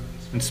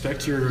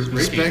Inspect your rigging.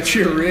 inspect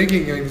your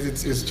rigging.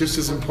 It's just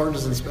as important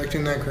as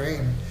inspecting that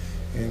crane,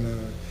 and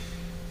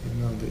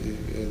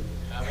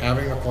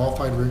having a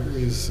qualified rigger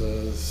is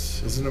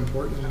an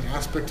important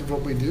aspect of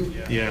what we do.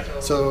 Yeah.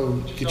 So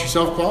get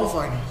yourself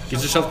qualified.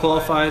 Get yourself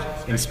qualified.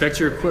 Inspect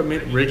your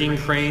equipment, rigging,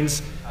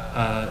 cranes.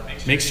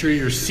 Make sure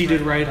you're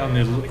seated right on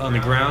the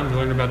ground. We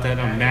learned about that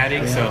on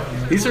matting. So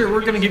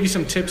we're going to give you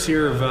some tips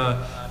here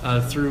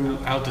of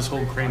throughout this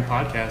whole crane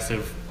podcast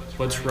of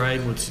what's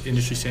right, what's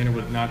industry standard,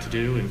 what not to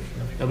do, and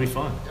that'll be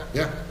fun.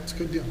 Yeah, it's a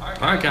good deal. All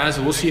right, guys.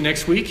 We'll see you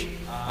next week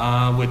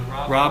with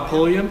Rob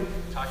Pulliam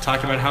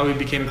talking about how he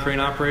became a crane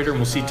operator, and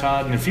we'll see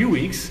Todd in a few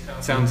weeks.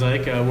 Sounds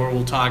like where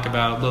we'll talk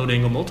about load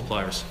angle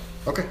multipliers.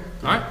 Okay.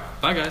 All right.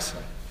 Bye, guys.